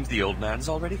 Seems the old man's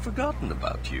already forgotten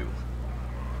about you.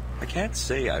 I can't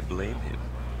say I blame him.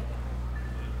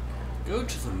 Go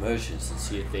to the merchants and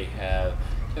see if they have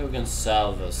Token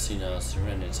Salvo Sina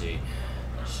Serenity.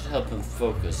 That should help him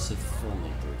focus, if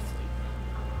only briefly.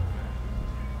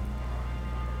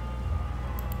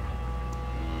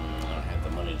 I don't have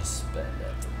the money to spend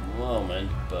at the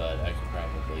moment, but I could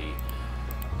probably...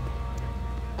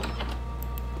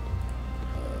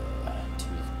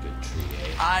 Timothy Goodtree,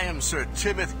 eh? I am Sir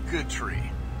Timothy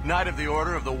Goodtree, Knight of the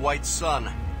Order of the White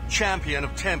Sun, Champion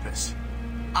of Tempest.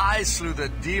 I slew the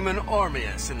demon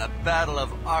Ormius in the Battle of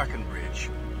Arkenbridge.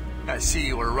 I see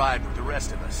you arrived with the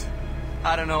rest of us.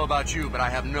 I don't know about you, but I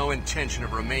have no intention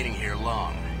of remaining here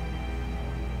long.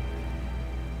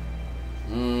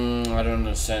 I don't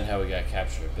understand how we got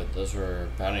captured, but those were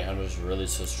bounty hunters really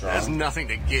so strong. There's nothing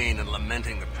to gain in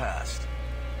lamenting the past.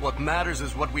 What matters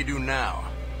is what we do now.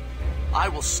 I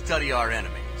will study our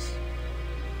enemies.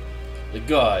 The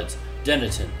guards,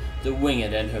 Denethor, the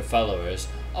Winged, and her followers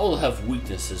all have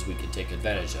weaknesses we can take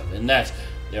advantage of, in that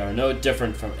they are no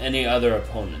different from any other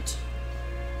opponent.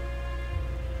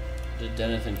 Did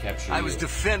Denethor capture you? I was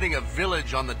defending a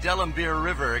village on the Delambir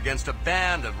River against a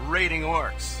band of raiding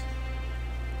orcs.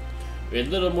 We had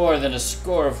little more than a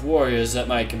score of warriors at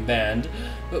my command,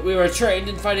 but we were trained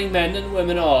in fighting men and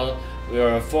women all.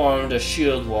 We formed a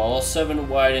shield wall, 7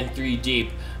 wide and 3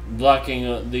 deep,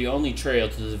 blocking the only trail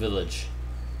to the village.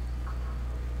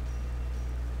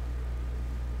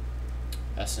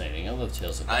 Fascinating. I love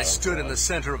tales of battle. I stood in the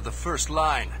center of the first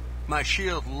line, my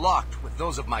shield locked with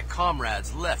those of my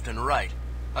comrades left and right,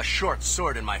 a short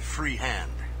sword in my free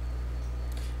hand.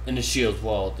 In the shield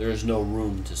wall, there is no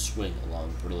room to swing a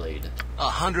long blade.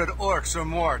 100 orcs or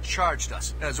more charged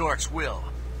us, as orcs will.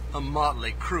 A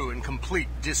motley crew in complete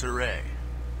disarray.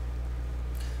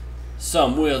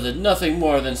 Some wielded nothing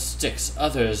more than sticks,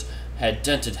 others had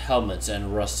dented helmets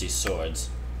and rusty swords.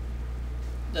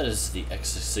 That is the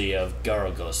ecstasy of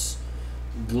Garagos.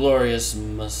 Glorious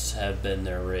must have been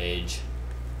their rage.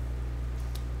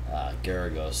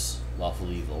 Garagos,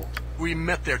 lawful evil. We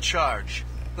met their charge.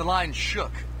 The line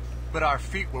shook, but our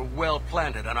feet were well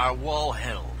planted and our wall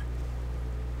held.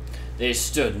 They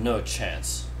stood no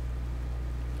chance.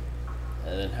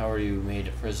 And then how are you made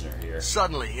a prisoner here?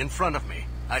 Suddenly, in front of me,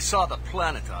 I saw the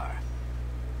Planetar.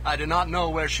 I did not know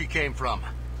where she came from.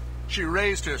 She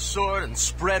raised her sword and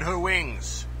spread her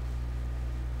wings.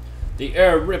 The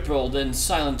air rippled in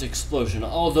silent explosion.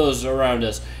 All those around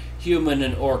us, human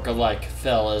and orc alike,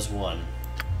 fell as one.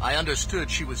 I understood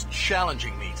she was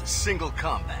challenging me to single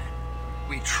combat.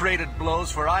 We traded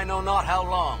blows for I know not how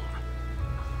long.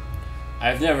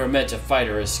 I've never met a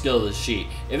fighter as skilled as she.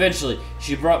 Eventually,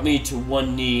 she brought me to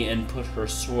one knee and put her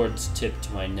sword's tip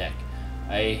to my neck.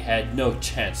 I had no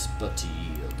chance but to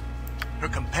yield. Her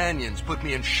companions put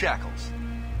me in shackles.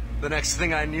 The next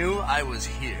thing I knew, I was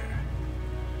here.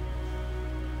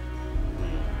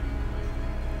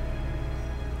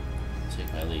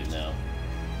 Take my leave now.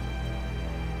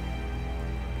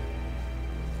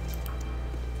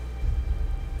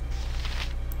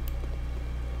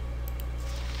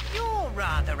 You're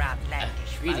rather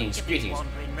outlandish. Greetings, folk to be greetings.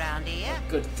 Wandering round here.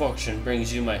 Good fortune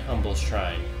brings you my humble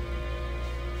shrine.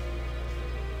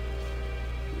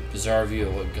 Bizarre view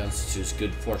of what constitutes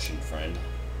good fortune, friend.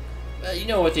 You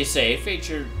know what they say,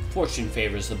 fortune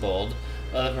favors the bold.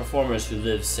 The performers who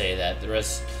live say that. The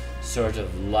rest sort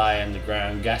of lie on the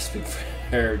ground, gasping for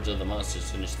air until the monsters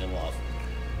finish them off.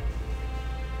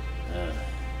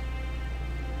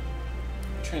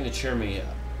 Trying to cheer me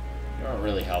up. You aren't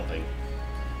really helping.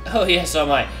 Oh yes, oh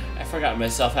my. I forgot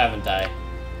myself, haven't I?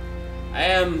 I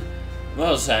am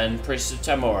Mosan, priest of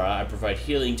Tamora. I provide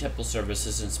healing temple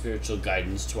services and spiritual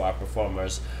guidance to our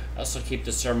performers, Also keep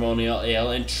the ceremonial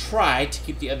ale and try to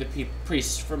keep the other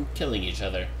priests from killing each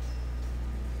other.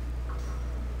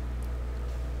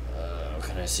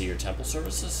 Can I see your temple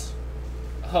services?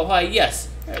 Oh, hi, yes.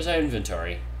 There's our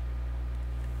inventory.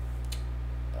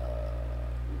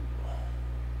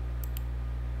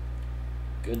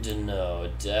 Good to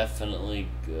know. Definitely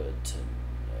good to know.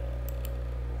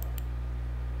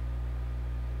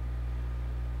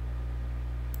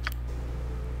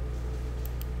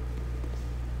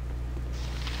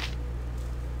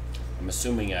 I'm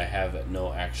assuming I have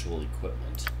no actual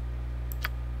equipment.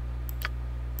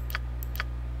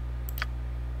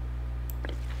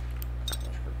 Let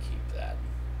her keep that.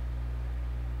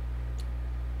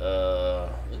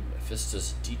 My fist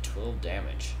does D12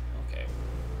 damage. Okay.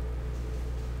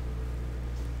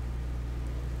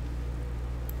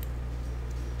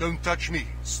 Don't touch me.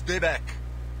 Stay back.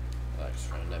 Relax,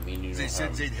 friend. I mean you They no said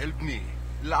harm. they'd help me.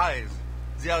 Lies.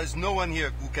 There is no one here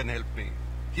who can help me.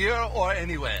 Here or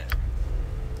anywhere.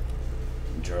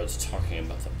 Gerald's talking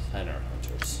about the planner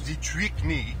hunters. They tricked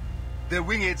me. The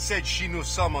winged said she knows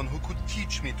someone who could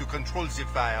teach me to control the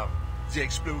fire, the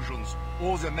explosions,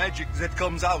 or the magic that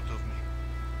comes out of me.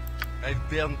 I've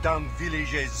burned down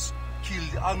villages,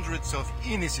 killed hundreds of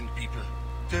innocent people,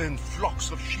 turned flocks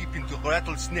of sheep into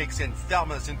rattlesnakes and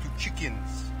farmers into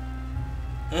chickens.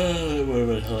 That would have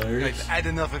been hilarious. I've had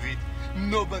enough of it.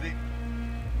 Nobody...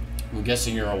 I'm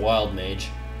guessing you're a wild mage.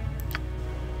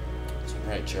 It's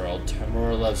alright, Gerald.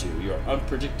 Tamora loves you. Your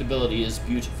unpredictability is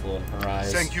beautiful in her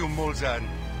eyes. Thank you, Molzan.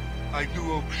 I do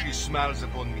hope she smiles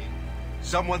upon me.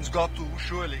 Someone's got to,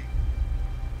 surely.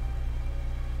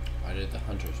 Why did the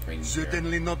hunters bring you here?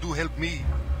 Certainly not to help me.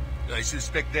 I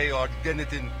suspect they or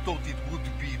Denethor thought it would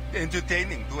be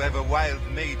entertaining to have a wild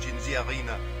mage in the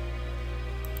arena.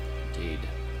 Indeed.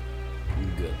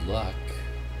 Good luck.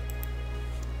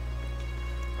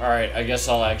 Alright, I guess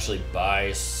I'll actually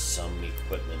buy some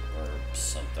equipment or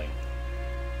something.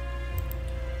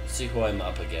 Let's see who I'm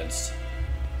up against.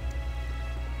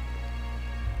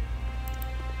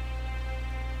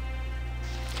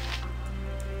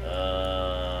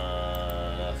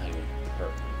 Nothing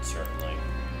pertinent, certainly.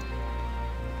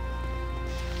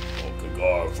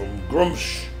 Okagar from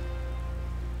Grumsh.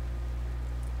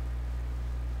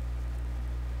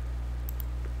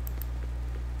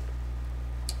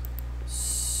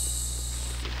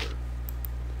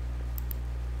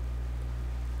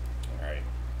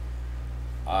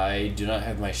 I do not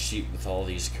have my sheet with all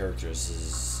these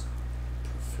characters'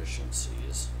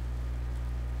 proficiencies.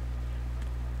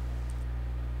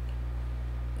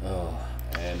 Oh,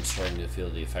 I am starting to feel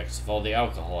the effects of all the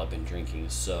alcohol I've been drinking,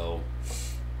 so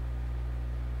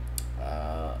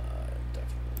I'm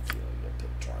definitely feeling a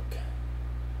bit drunk.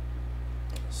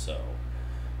 So,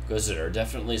 Inquisitor,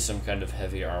 definitely some kind of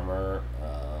heavy armor,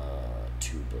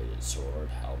 two-bladed sword,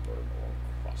 halberd, or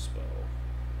crossbow.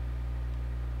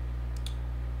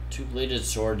 Two-bladed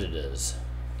sword it is.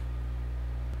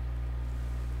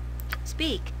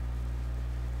 Speak.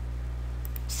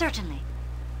 Certainly.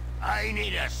 I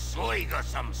need a swig of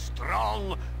some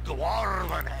strong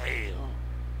dwarven ale.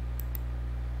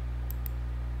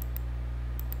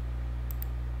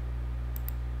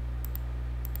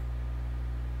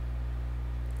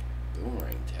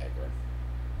 Boomerang tagger.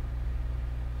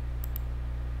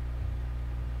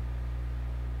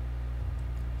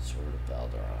 Sword of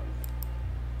Balderon.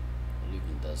 What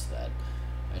even does that?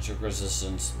 Magic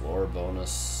resistance, lore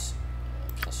bonus,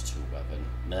 +2 weapon.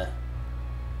 Meh.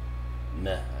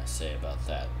 Meh, I say about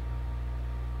that.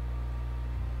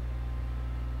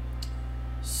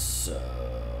 So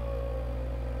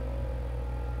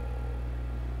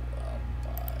I'll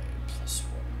buy +1.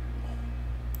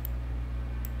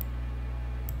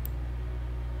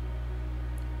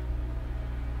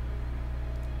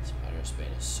 Spider's Bane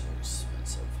is so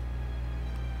expensive.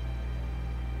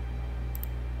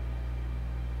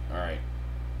 Alright.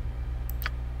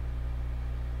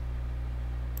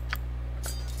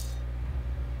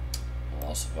 I'll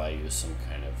also buy you some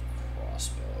kind of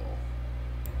crossbow.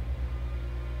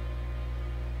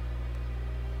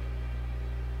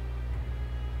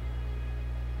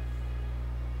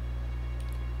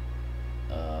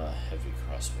 Heavy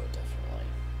crossbow, definitely.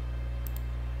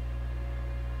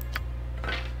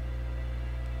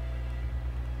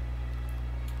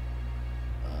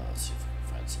 Let's see if we can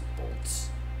find some bolts.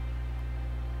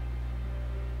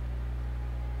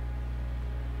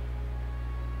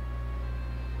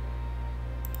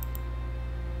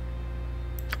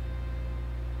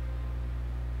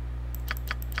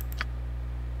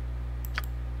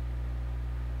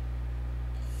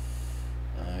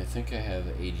 I think I have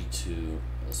 82.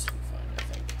 This will be fine, I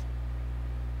think.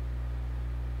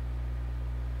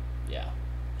 Yeah.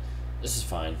 This is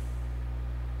fine.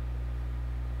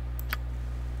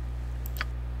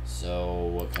 So,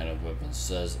 what kind of weapons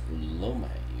does Loma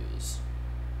use?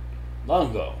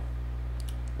 Longbow.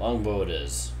 Longbow it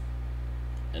is.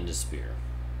 And a spear.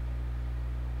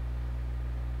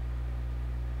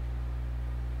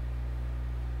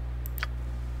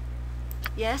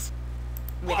 Yes?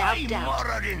 Without Why doubt.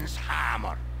 Moradin's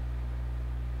hammer?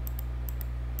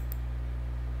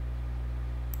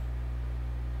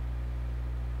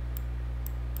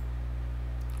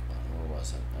 Where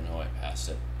was it? I know I passed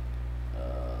it.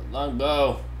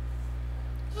 Longbow!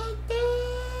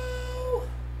 Longbow!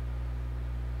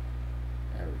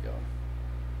 There we go.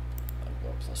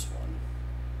 Longbow +1.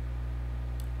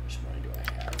 Which money do I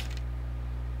have?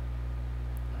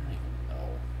 I don't even know.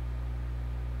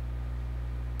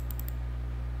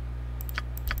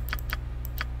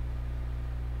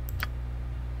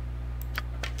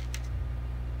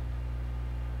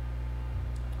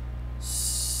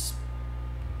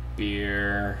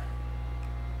 Spear.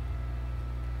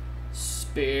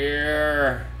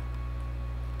 Spear.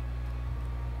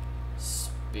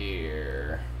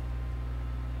 Spear.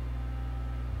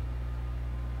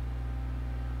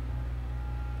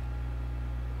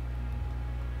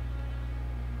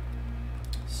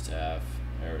 Staff.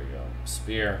 There we go.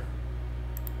 Spear.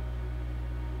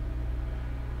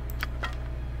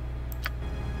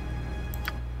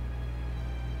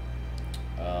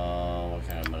 What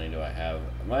kind of money do I have?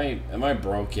 Am I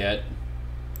broke yet?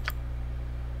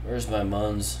 Where's my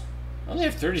muns? I only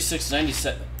have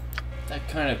 36.97. What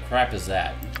kind of crap is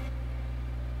that?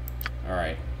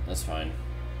 Alright, that's fine.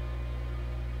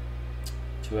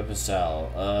 2-weapon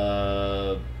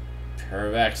style. Pair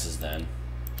of axes then.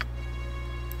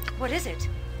 What is it?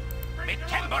 Me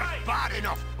timber's bad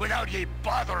enough without ye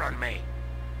bothering me.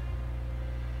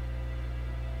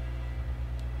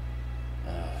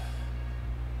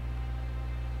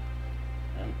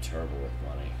 I'm terrible with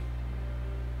money.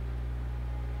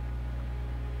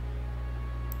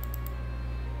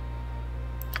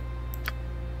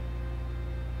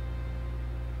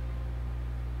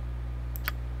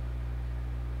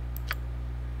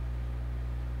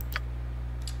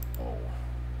 Oh.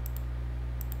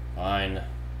 Fine.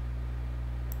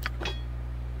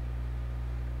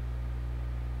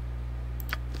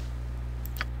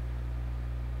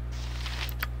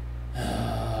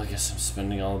 I guess I'm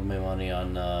spending all of my money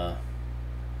on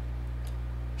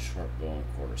short bow and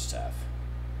quarterstaff.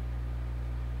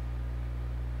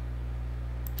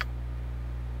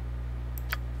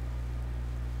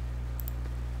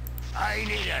 I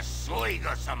need a swig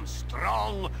of some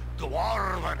strong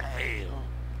dwarven ale.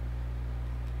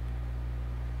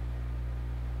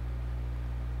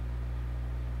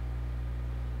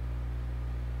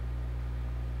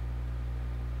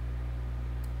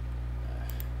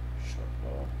 Short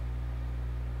bow.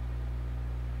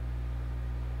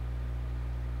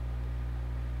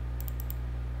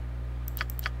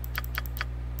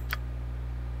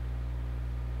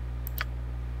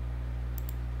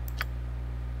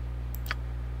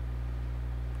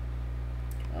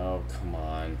 Oh, come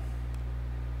on.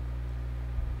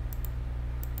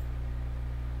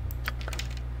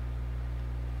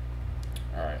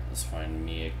 Alright, let's find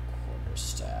me a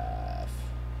quarterstaff.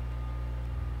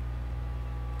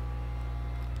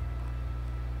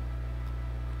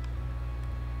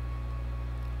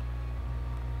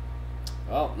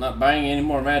 Well, not buying any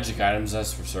more magic items,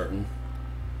 that's for certain.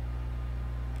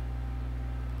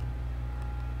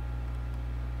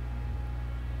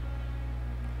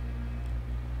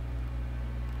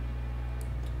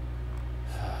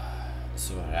 This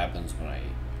is what happens when I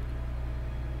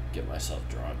get myself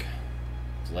drunk.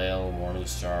 Flail,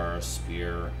 Morningstar,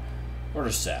 Spear,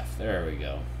 Quarterstaff. There we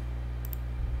go.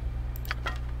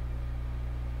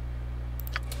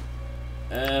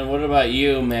 And what about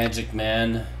you, Magic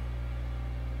Man?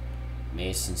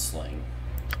 Mason Sling.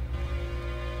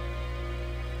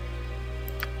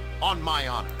 On my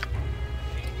honor.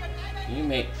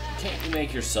 Can't you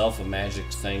make yourself a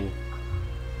magic thing?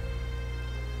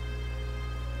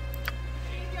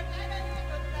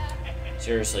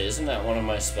 Seriously, isn't that one of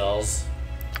my spells?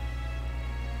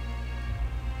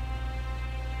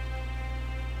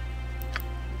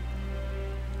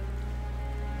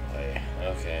 Okay,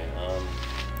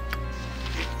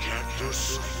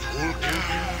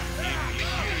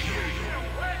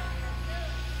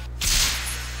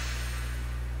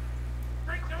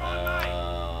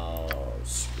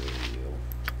 screw you.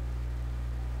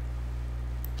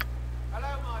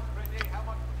 Hello, my pretty. How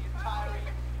much for the entire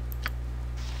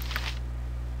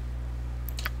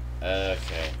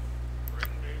Okay.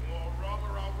 Bring me more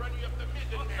rubber already up the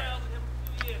midden now.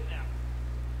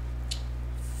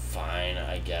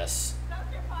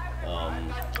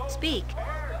 Speak.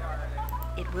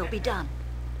 It will be done.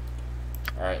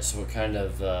 Alright, so what kind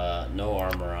of, no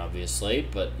armor, obviously,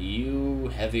 but you,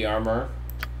 heavy armor.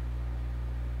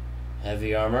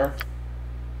 Heavy armor.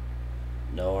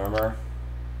 No armor.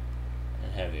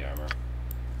 And heavy armor.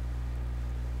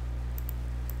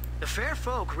 The fair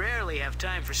folk rarely have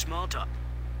time for small talk.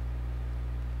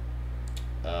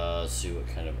 Let's see what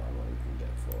kind of armor we can get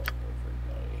for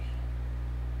everybody.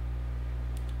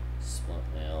 Split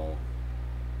mail.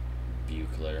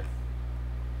 Buckler.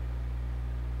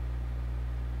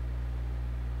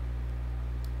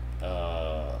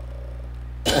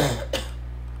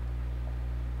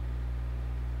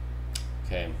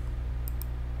 Okay.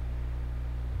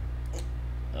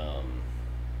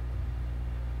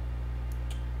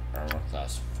 Armor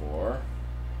class 4.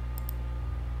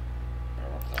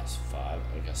 Armor class 5.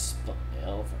 I guess split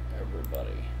mail for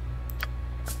everybody.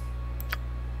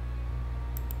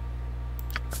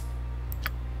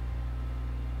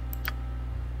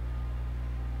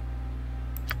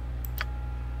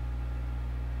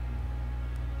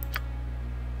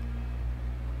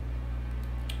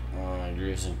 You're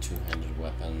using two-handed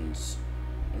weapons.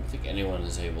 I don't think anyone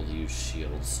is able to use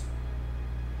shields.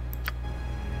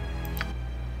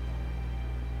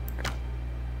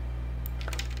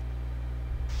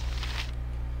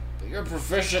 But you're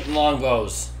proficient in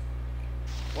longbows.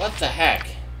 What the heck?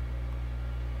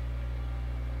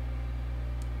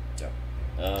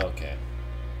 Okay.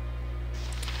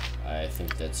 I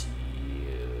think that's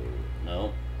you.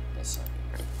 No, that's not you.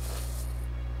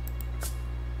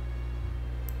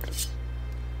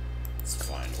 It's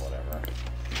fine, whatever.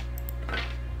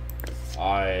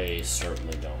 I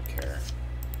certainly don't care.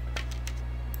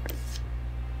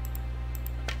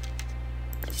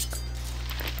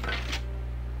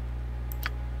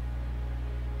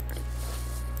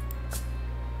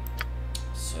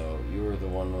 So, you were the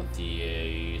one with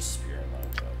the spear and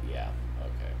longbow. Yeah,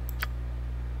 okay.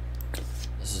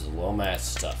 This is low-mass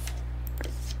stuff.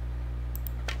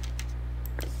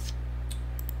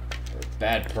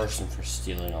 Bad person for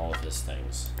stealing all of his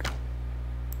things.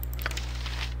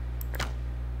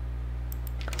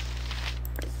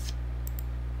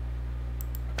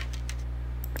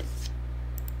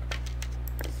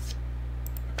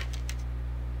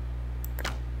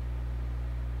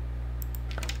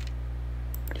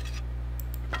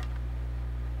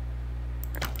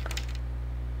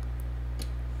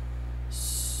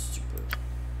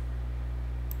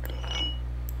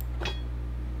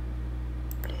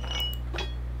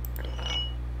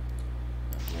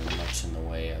 In the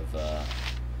way of,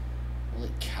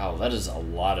 holy cow, that is a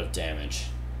lot of damage.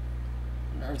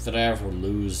 On earth did I ever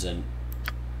lose and...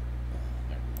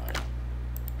 never mind.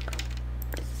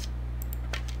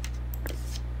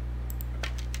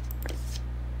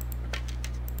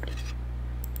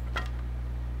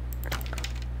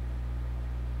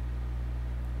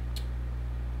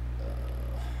 What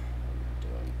am I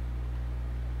doing?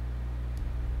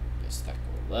 Guess that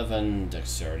go 11,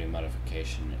 dexterity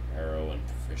modification, arrow, and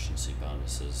proficiency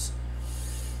bonuses.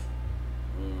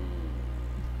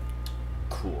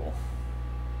 Cool.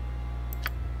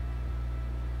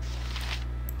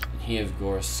 And he, of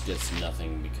course, gets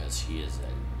nothing because he is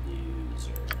a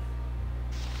loser.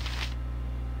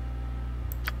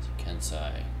 So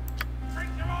Kensai.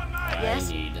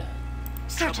 Yes? I need...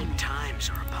 Certainly. Times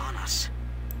are upon us.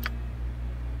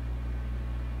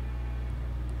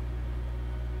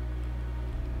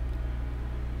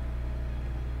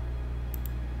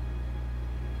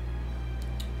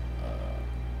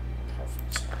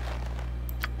 Perfect.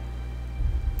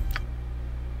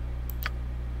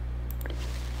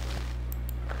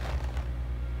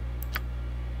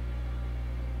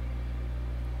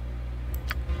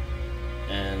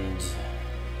 And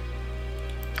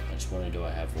how much money do I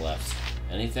have left?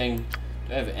 Anything?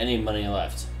 Do I have any money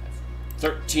left? I have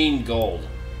 13 gold.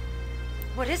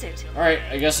 What is it? Alright,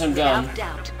 I guess I'm done. Without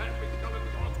doubt.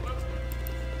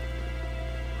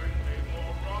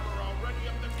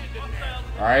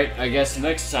 Alright, I guess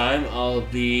next time I'll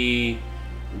be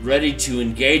ready to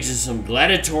engage in some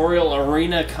gladiatorial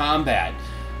arena combat.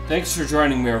 Thanks for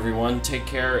joining me, everyone. Take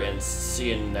care and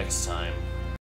see you next time.